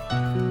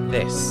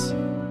 This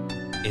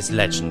is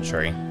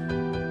legendary.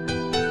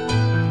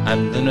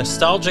 And the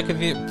nostalgia of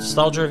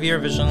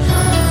Eurovision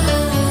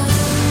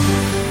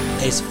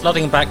is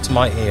flooding back to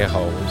my ear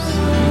holes.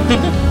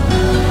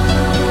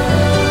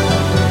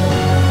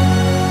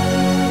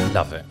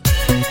 Love it.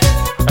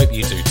 Hope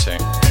you do too.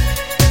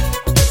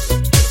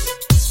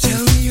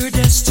 Tell me your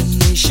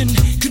destination.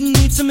 Could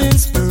need some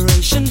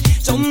inspiration.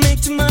 Don't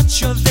make too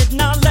much of it.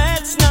 Now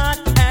let's not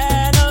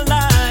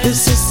analyze.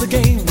 This is a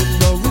game with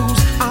no rules.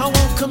 I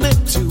won't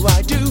commit to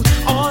I do.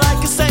 All I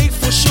can say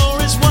for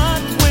sure is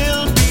what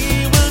will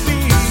be, will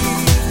be.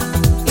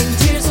 In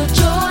tears of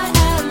joy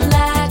and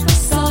lack of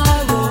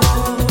sorrow,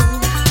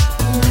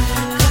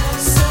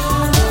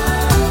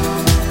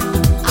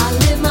 I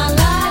live my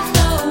life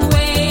the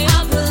way I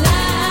planned.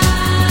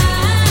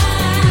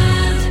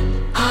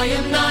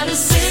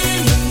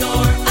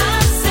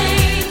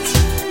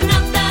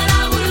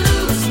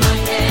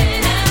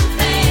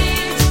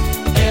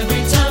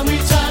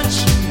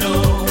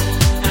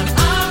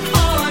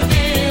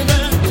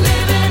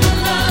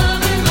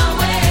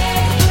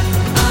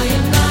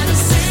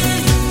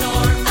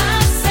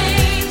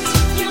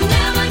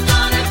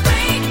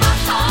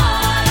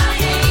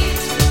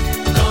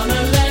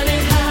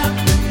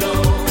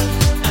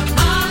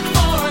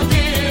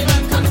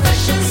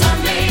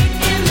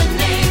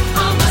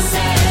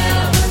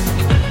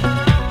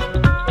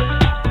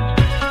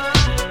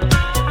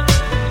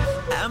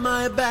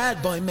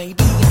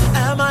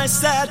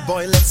 bad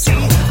boy, let's see.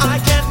 I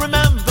can't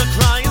remember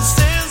crying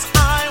since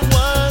I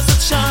was a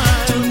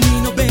child. Don't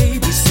need no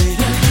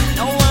babysitter,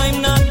 no,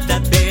 I'm not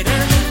that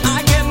bitter.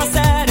 I get my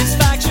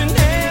satisfaction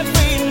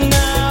every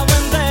now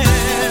and then.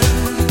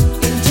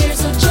 In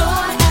tears of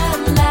joy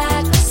and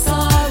lack of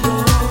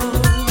sorrow,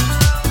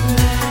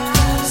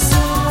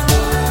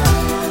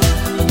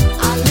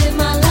 I live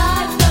my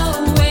life the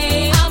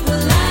way I'm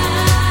planned.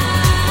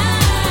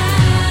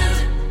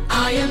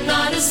 I am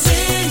not a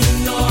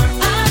sinner nor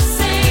a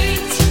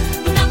saint,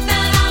 not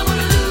that I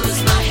would lose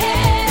my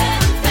head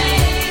and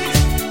faint.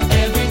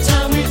 Every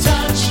time we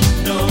touch,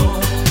 no,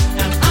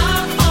 and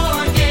I'm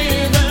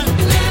forgiven,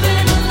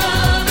 living a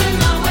love in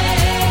my way.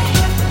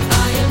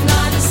 I am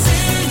not a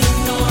sinner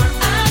nor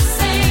a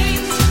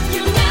saint,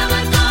 you're never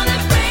gonna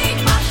break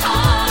my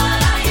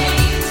heart. I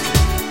ain't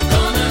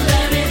gonna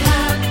let it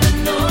happen,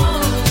 no,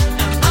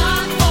 and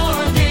I'm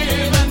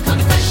forgiven.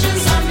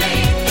 Confessions are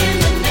made in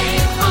the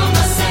name of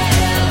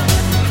myself.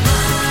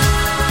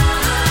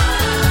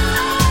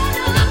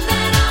 Not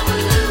that I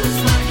would lose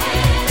my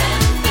head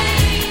and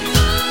faint.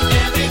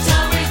 Every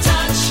time we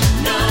touch,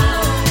 no,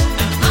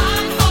 and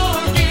I'm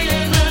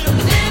forgiven,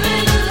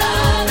 living a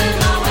love in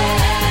my way.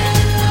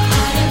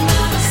 I am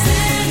not a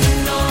sinner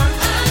nor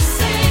a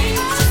saint,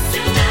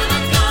 you're never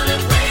gonna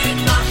break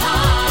my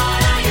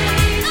heart. I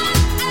ain't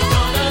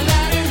gonna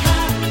let it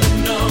happen,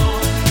 no,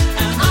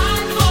 and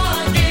I'm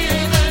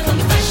forgiven.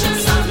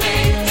 Confessions are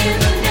made in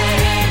the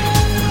name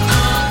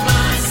of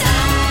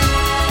myself.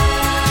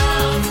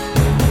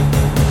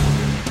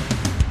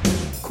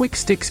 Quick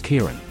sticks,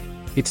 Kieran.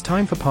 It's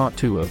time for part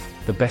 2 of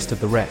The Best of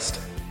the Rest.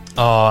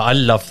 Oh, I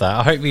love that.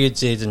 I hope you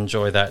did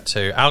enjoy that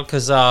too.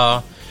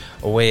 Alcazar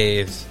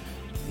with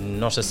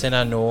Not a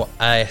Sinner Nor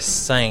a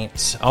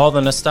Saint. Oh, the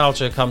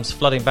nostalgia comes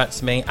flooding back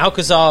to me.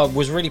 Alcazar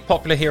was really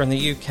popular here in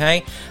the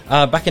UK.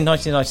 Back in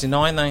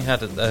 1999, they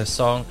had a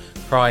song,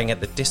 Crying at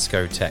the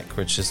Discotheque,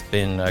 which has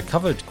been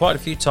covered quite a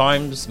few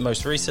times,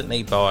 most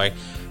recently by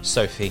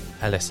Sophie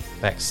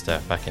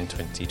Ellis-Bextor back in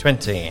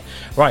 2020.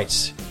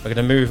 Right, we're going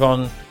to move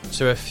on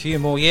to a few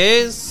more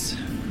years.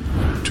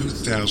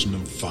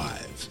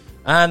 2005.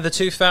 And the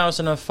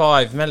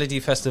 2005 Melody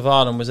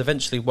Festival was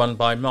eventually won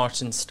by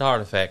Martin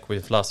Starlefek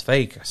with Las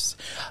Vegas,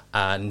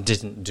 and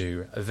didn't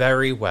do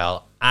very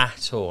well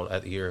at all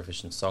at the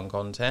Eurovision Song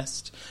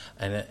Contest,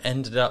 and it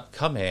ended up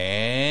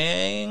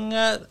coming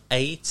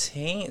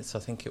 18th, I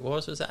think it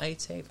was it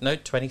 18th? No,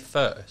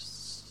 21st.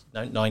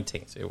 No,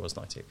 19th. It was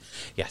 19th.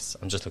 Yes,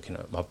 I'm just looking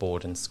at my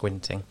board and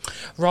squinting.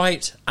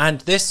 Right,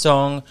 and this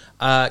song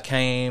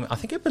came, I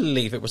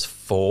believe it was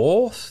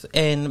 4th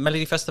in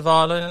Melody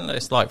Festival.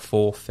 It's like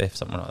 4th, 5th,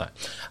 something like that.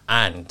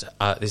 And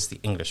this is the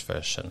English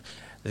version.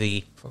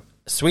 The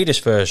Swedish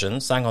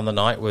version, sang on the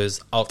night,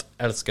 was Allt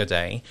älskar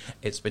dig.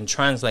 It's been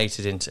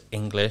translated into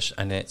English,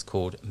 and it's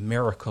called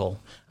Miracle.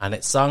 And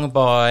it's sung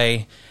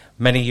by,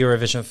 many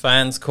Eurovision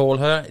fans call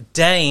her,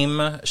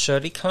 Dame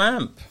Shirley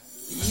Clamp.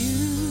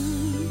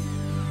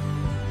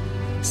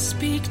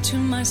 Speak to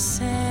my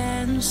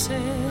senses.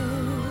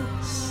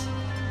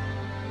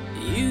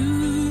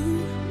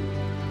 You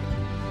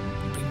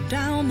bring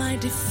down my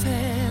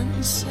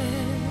defenses.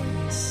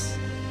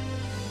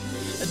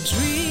 A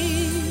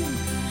dream,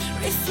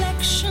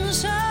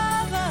 reflections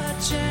of a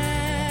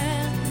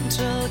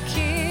gentle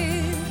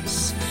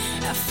kiss.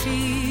 I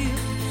feel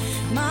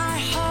my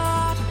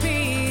heart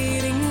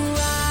beating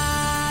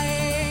rise.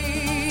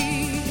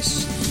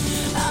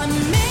 A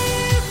miracle.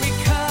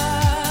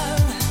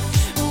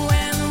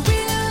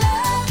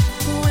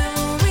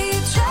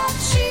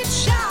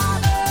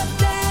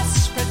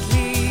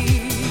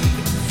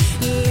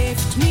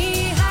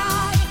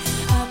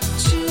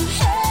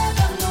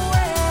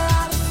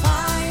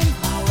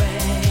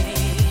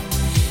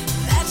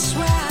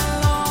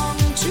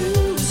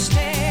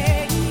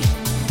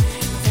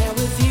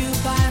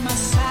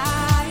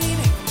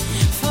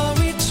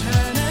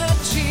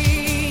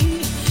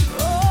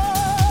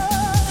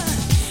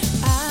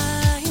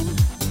 I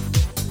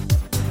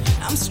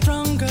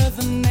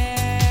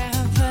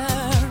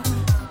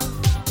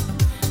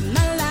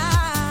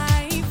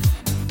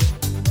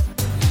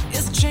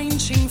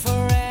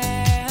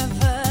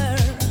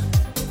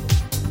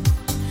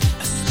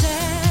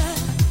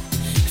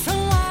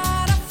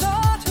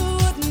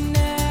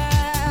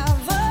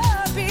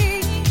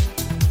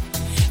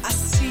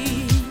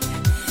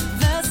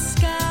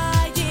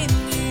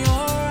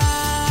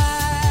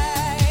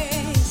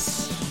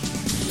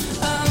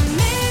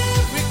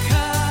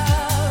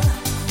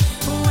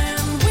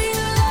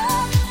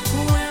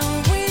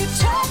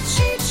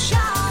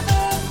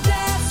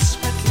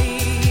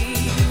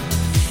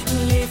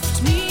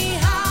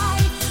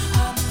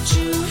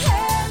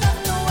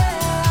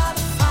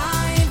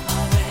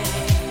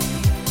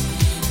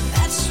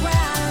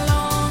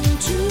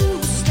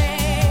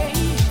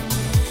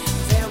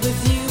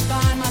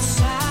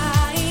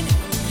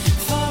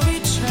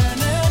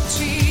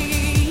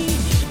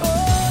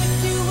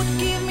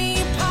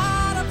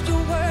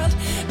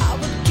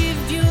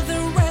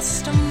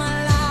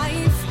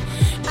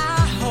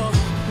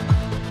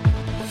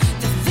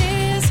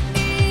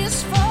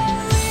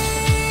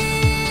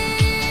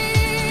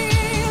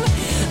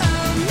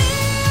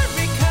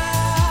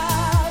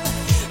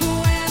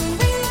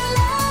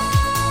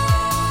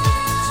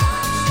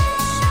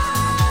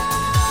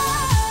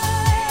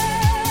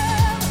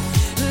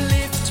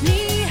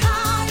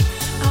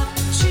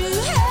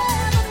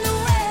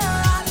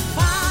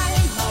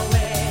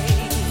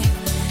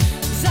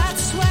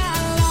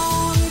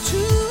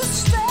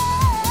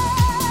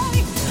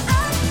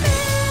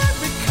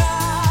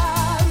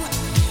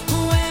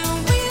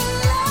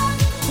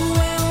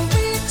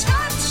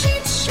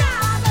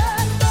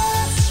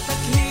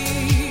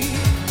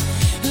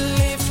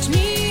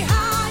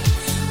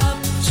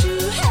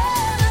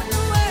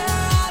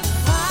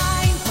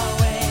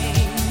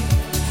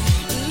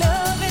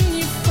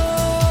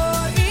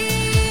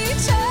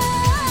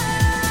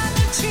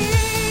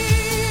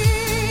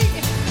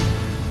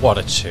What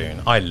a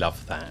tune. I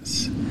love that.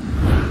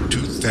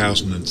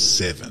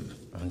 2007.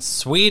 And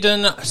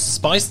Sweden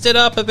spiced it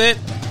up a bit.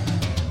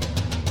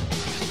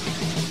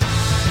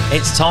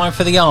 It's time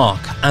for the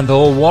Ark and the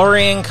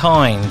Worrying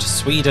Kind,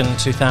 Sweden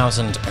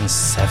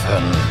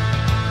 2007.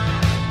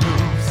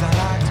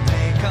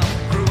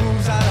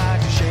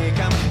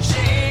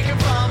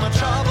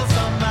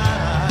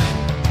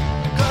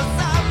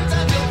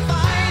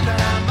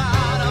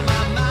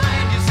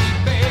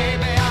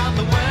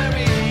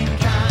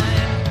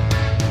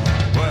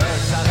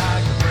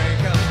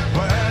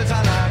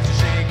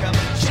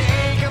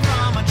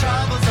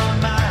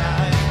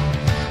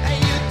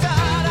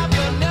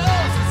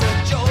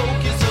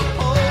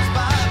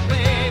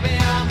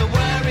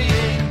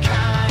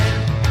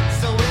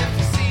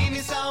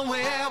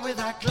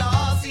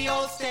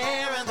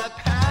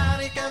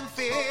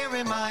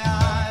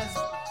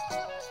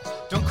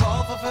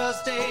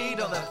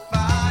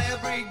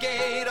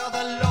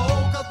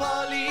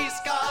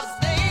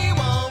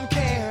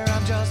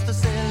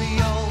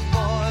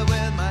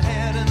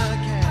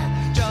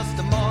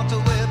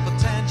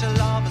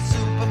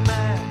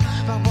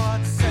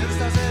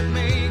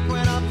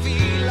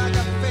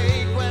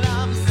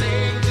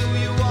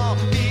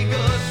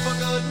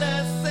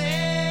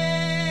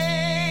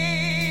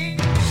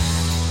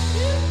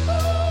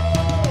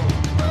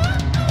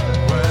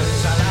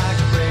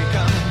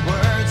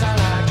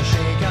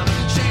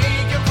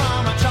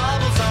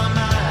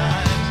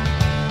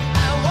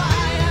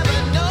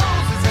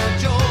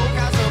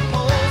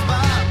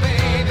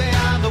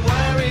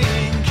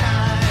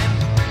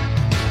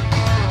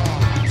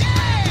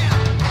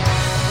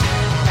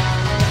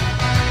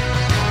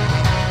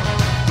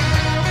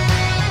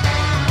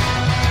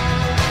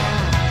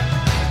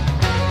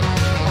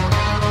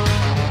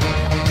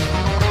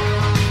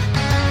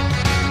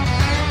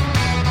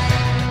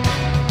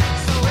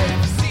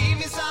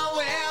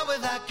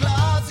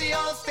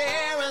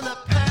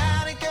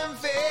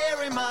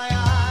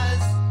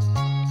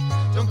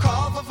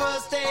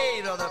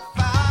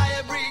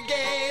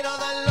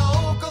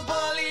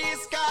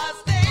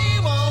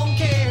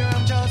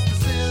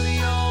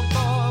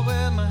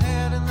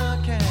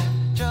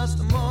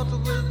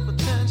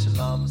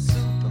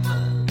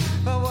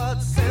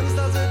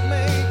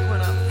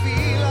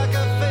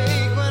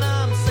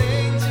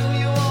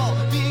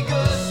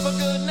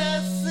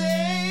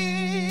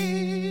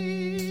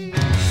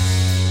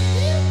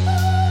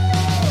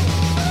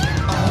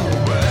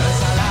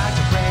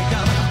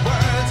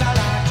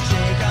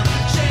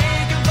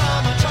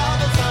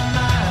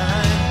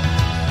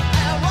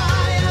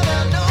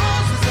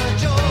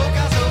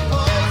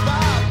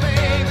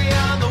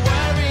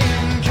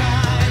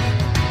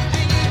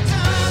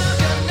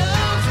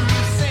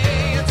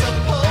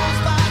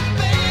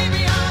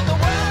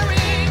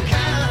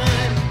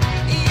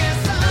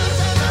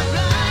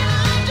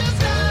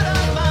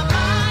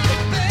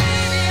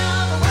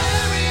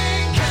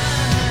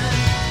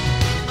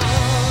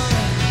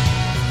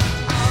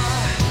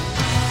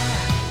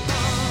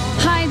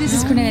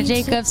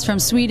 Jacobs from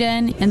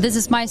Sweden, and this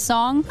is my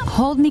song,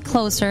 Hold Me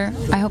Closer.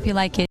 I hope you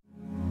like it.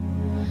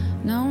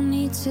 No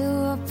need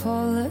to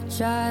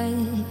apologize,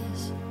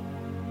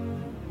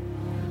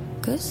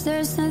 'cause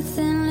there's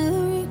nothing to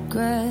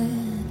regret.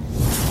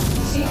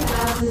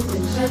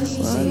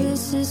 Well,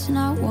 this is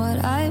not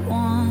what I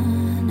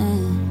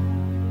wanted,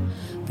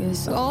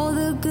 'cause all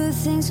the good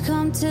things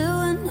come to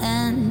an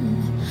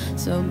end.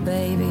 So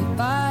baby,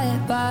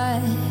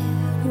 bye-bye,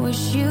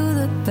 wish you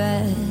the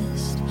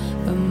best.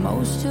 But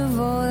most of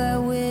all, I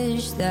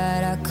wish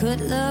that I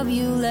could love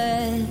you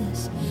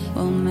less.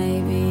 Well,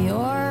 maybe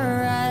you're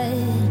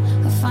right,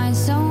 I'll find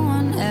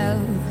someone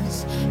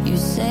else. You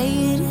say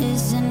it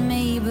isn't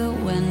me, but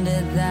when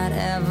did that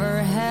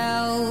ever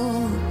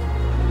help?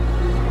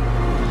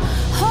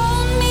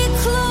 Hold me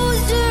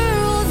closer,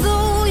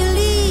 although you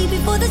leave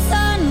before the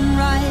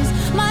sunrise.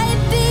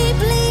 Might be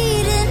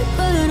bleeding,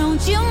 but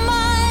don't you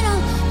mind,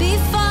 I'll be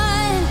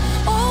fine.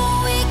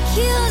 Oh, it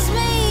kills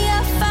me,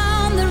 I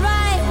found the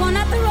right one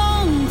at the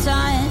wrong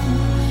time.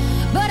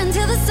 But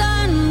until the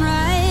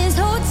sunrise,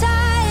 hold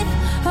tight,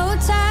 hold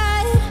tight.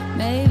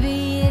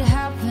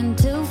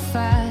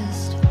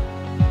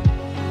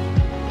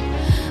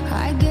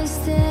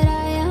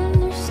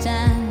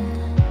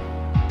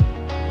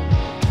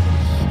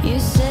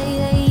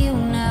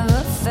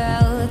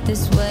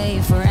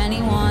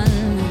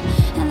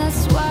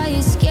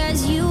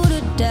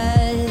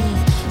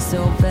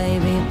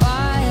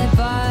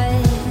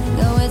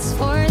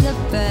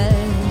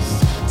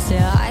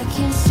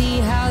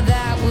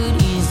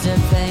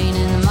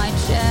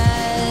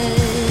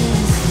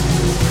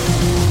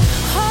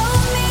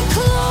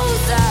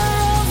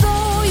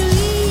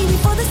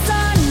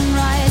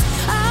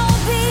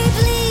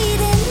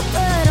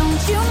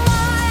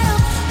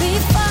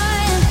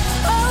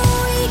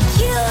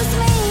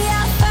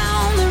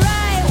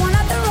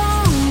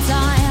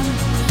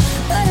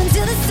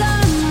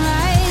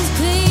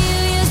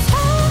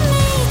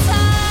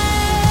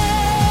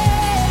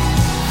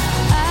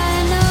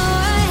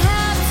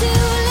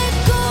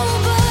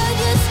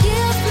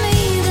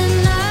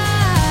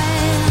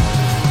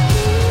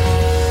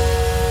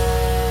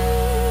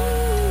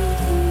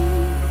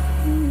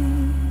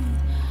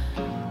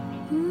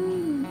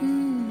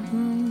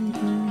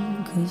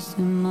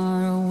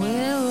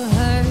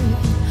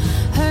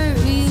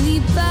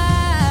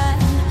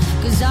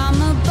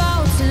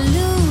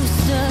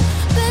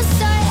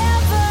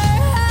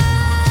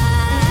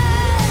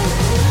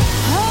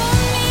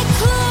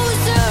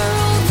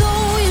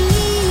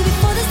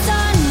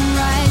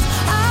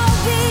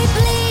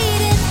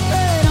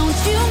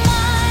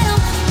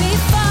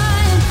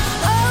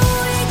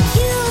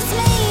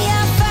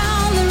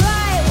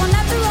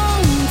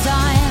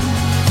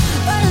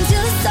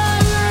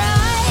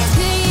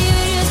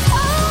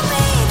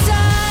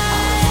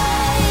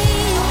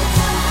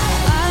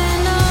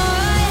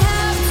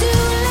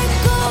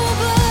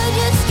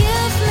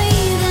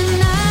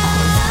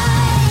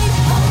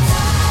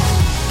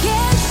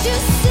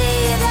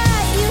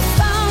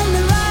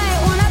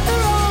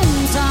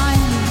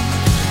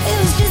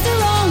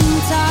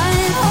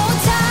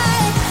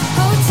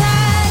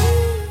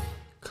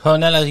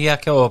 Cornelia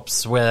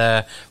Jacobs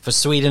for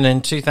Sweden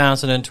in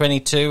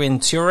 2022 in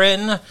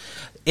Turin,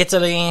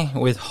 Italy,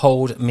 with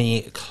Hold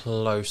Me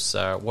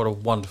Closer. What a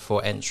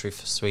wonderful entry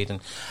for Sweden.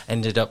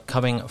 Ended up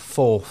coming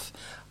fourth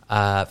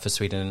for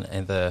Sweden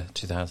in the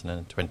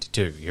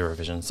 2022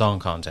 Eurovision Song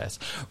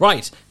Contest.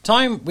 Right,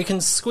 time we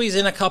can squeeze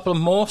in a couple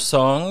more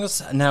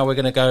songs. Now we're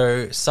going to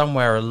go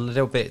somewhere a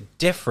little bit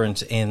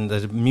different in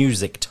the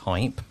music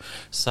type.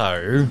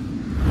 So,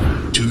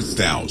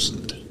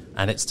 2000.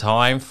 And it's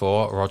time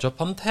for Roger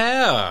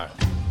Pontare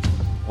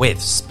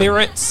with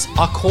Spirits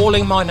Are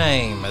Calling My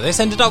Name. This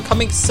ended up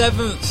coming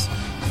 7th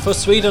for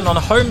Sweden on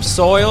home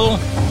soil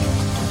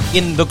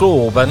in the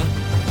Globen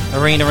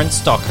Arena in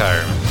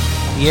Stockholm,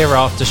 the year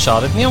after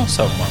Charlotte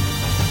Nilsson won.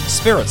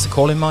 Spirits Are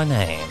Calling My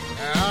Name.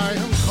 I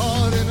am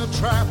caught in a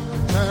trap,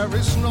 there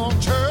is no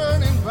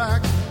turning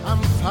back.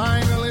 I'm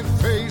finally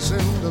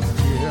facing the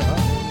fear.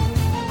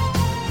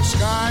 The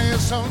sky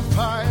is on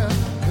fire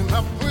and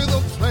up with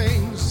the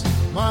flames.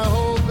 My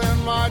hope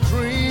and my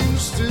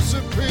dreams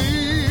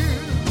disappear.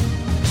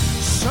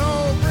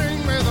 So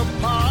bring me the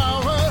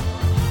power.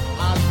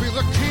 I'll be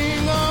the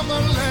king of the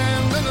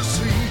land and the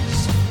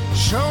seas.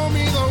 Show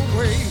me the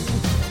way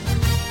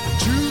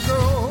to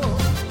go.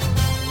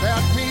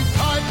 Let me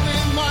fight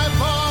with my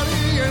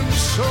body and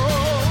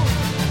soul.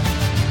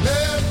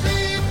 Let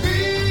me be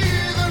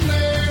the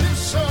native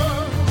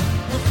son,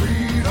 the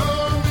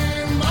freedom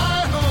in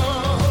my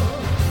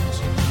heart.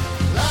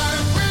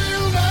 Life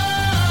will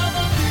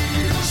never be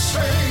the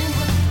same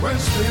when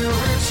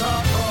spirits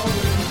are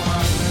calling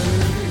my name.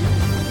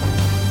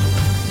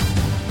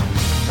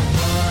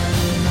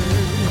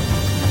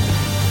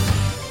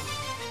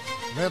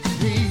 Let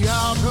me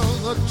out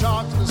of the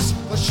darkness,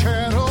 the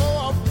shadow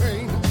of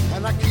pain,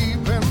 and I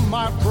keep in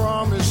my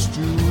promise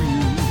to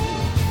you.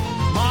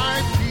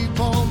 My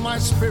people, my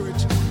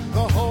spirit,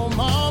 the home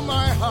of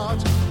my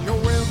heart, you're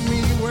with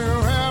me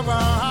wherever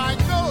I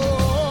go.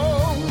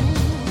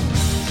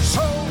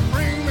 So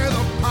bring me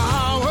the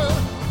power,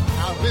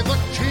 I'll be the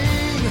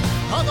king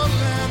of the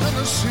land and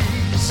the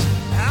seas.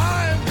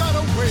 I've got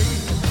a way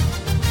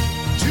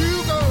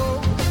to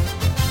go.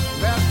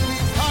 Let me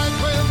fight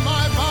with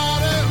my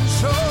body and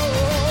soul.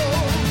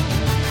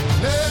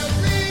 Let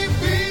me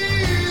be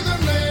the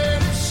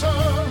native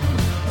son,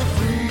 the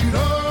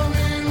freedom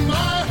in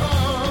my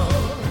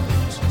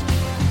heart.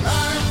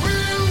 Life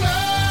will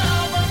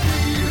never be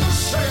the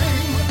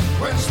same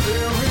when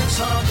spirits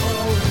are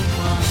calling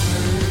my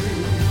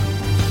name.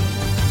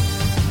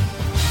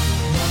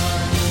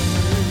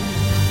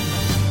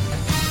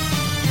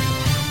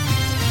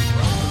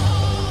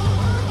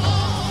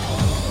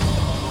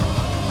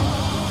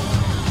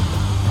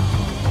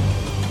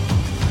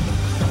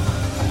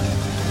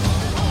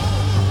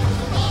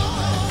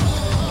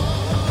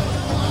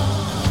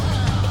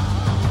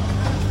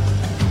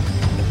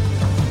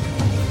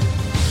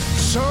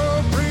 So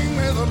bring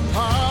me the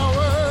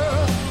power.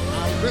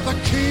 I'll be the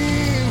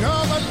king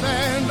of the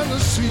land and the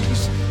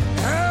seas.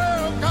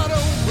 I've got a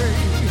way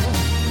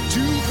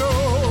to go.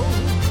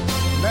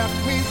 Let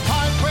me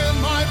fight with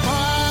my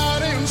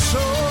body and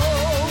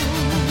soul.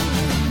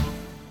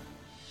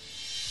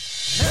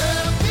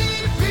 Let me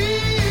be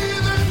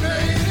the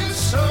native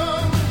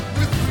son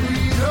with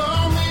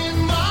freedom in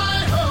my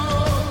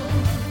heart.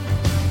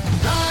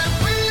 Life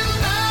will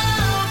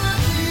never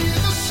be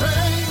the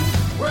same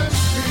when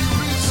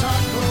spirits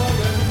are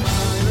calling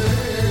my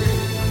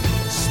name.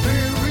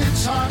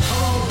 Spirits are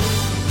calling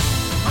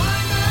my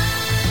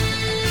name.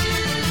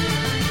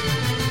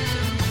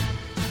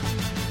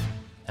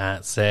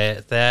 That's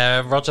it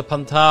there. Roger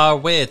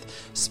Pontare with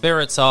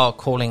Spirits Are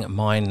Calling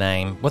My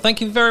Name. Well,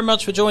 thank you very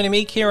much for joining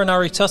me, Kieran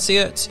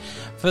Aritusiot,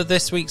 for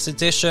this week's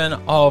edition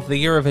of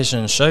the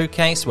Eurovision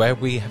Showcase, where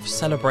we have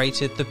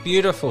celebrated the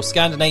beautiful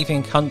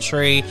Scandinavian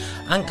country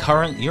and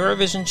current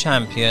Eurovision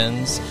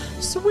champions,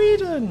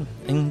 Sweden.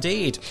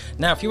 Indeed.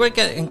 Now, if you want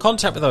to get in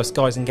contact with us,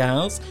 guys and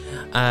gals,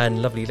 and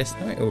lovely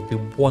listener, it would be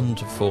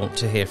wonderful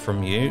to hear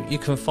from you. You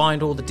can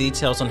find all the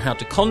details on how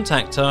to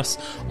contact us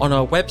on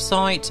our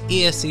website,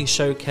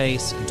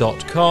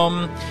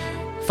 eseshowcase.com.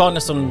 Find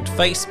us on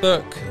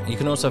Facebook. You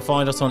can also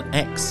find us on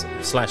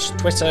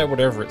X/Twitter,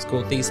 whatever it's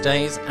called these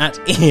days, at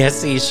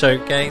ESE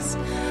Showcase.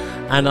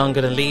 And I'm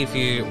going to leave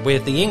you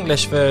with the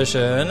English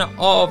version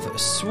of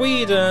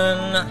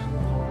Sweden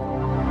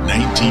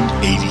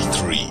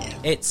 1983.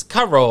 It's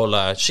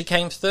Carola. She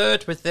came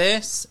third with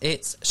this.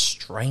 It's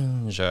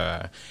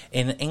Stranger.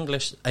 In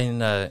English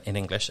and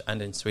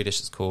in Swedish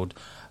it's called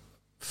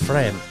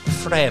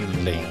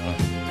Främling.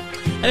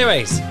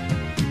 Anyways,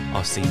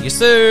 I'll see you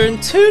soon.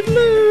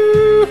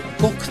 Toodaloo!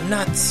 God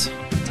natt.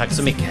 Tack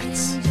så mycket.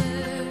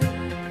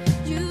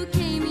 You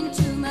came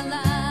into my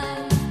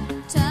life,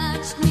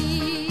 touched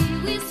me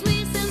with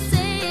sweet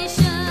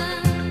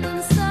sensation. On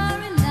a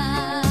starry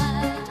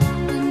night,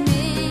 we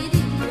made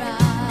it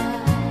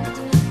right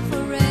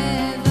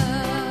forever.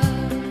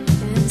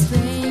 And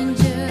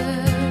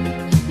stranger,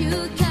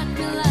 you cut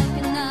me like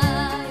a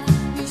knife.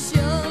 You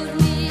showed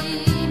me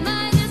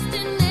my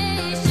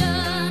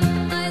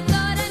destination. I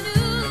thought I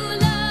knew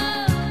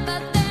love,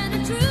 but then a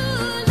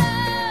true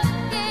love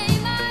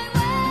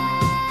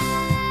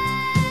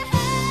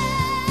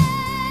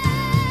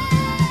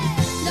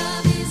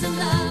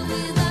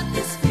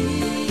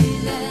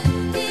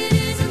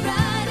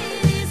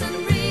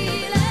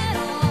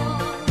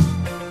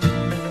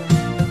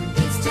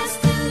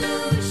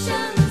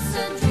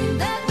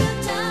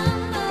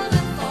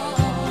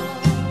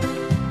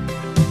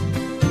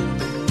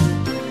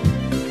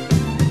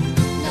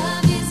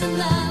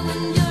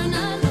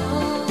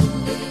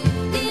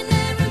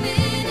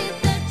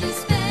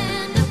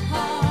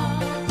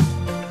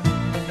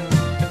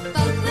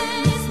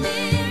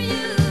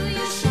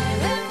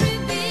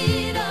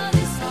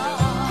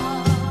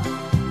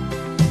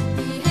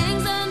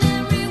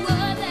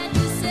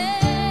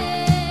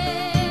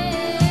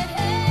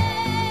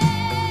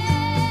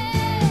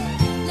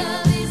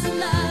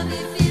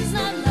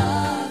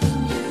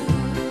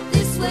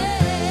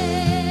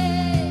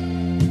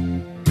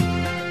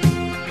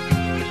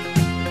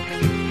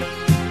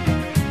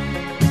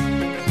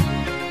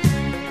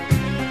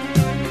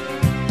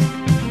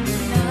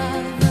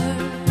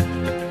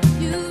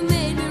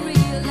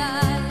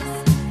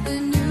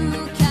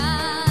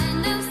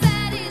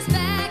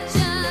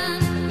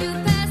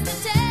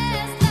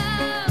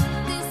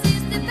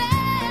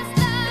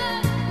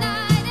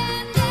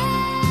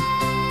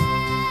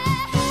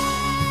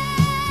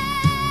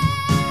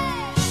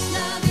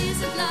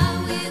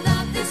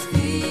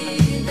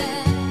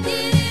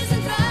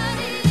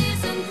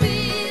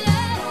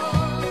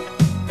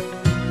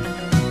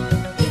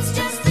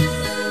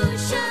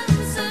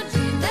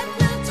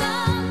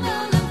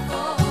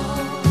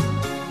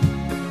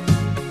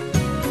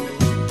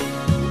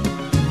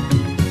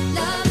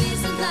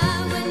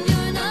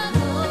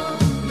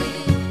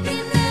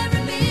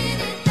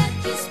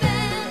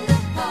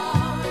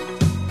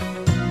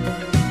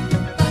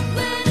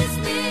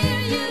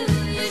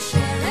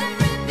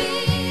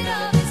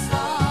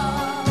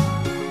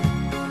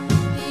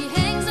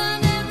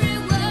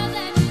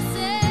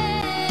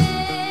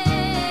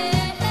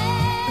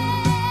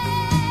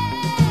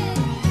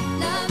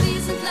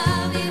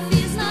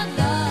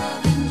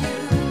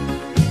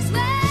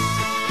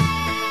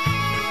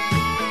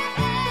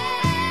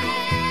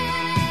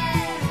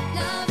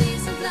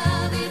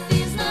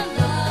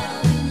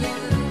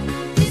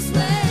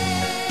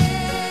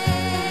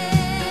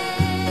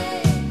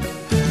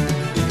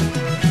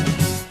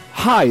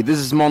Hi, this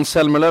is Måns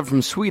Zelmerlöw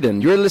from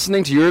Sweden. You're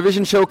listening to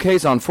Eurovision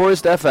Showcase on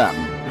Forest FM.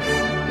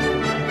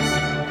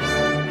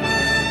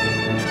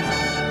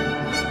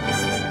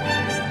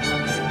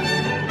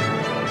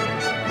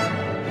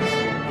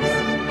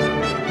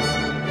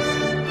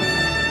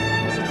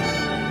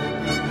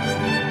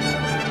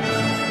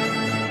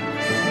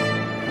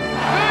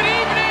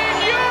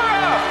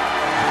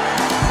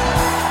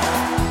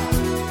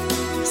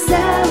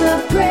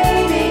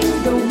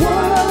 Celebrating the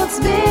world's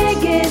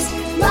biggest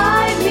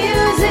live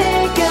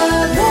music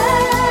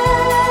event.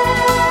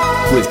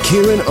 With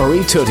Kieran Ori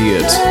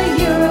Tutiat.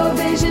 The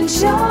Eurovision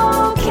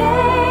Show.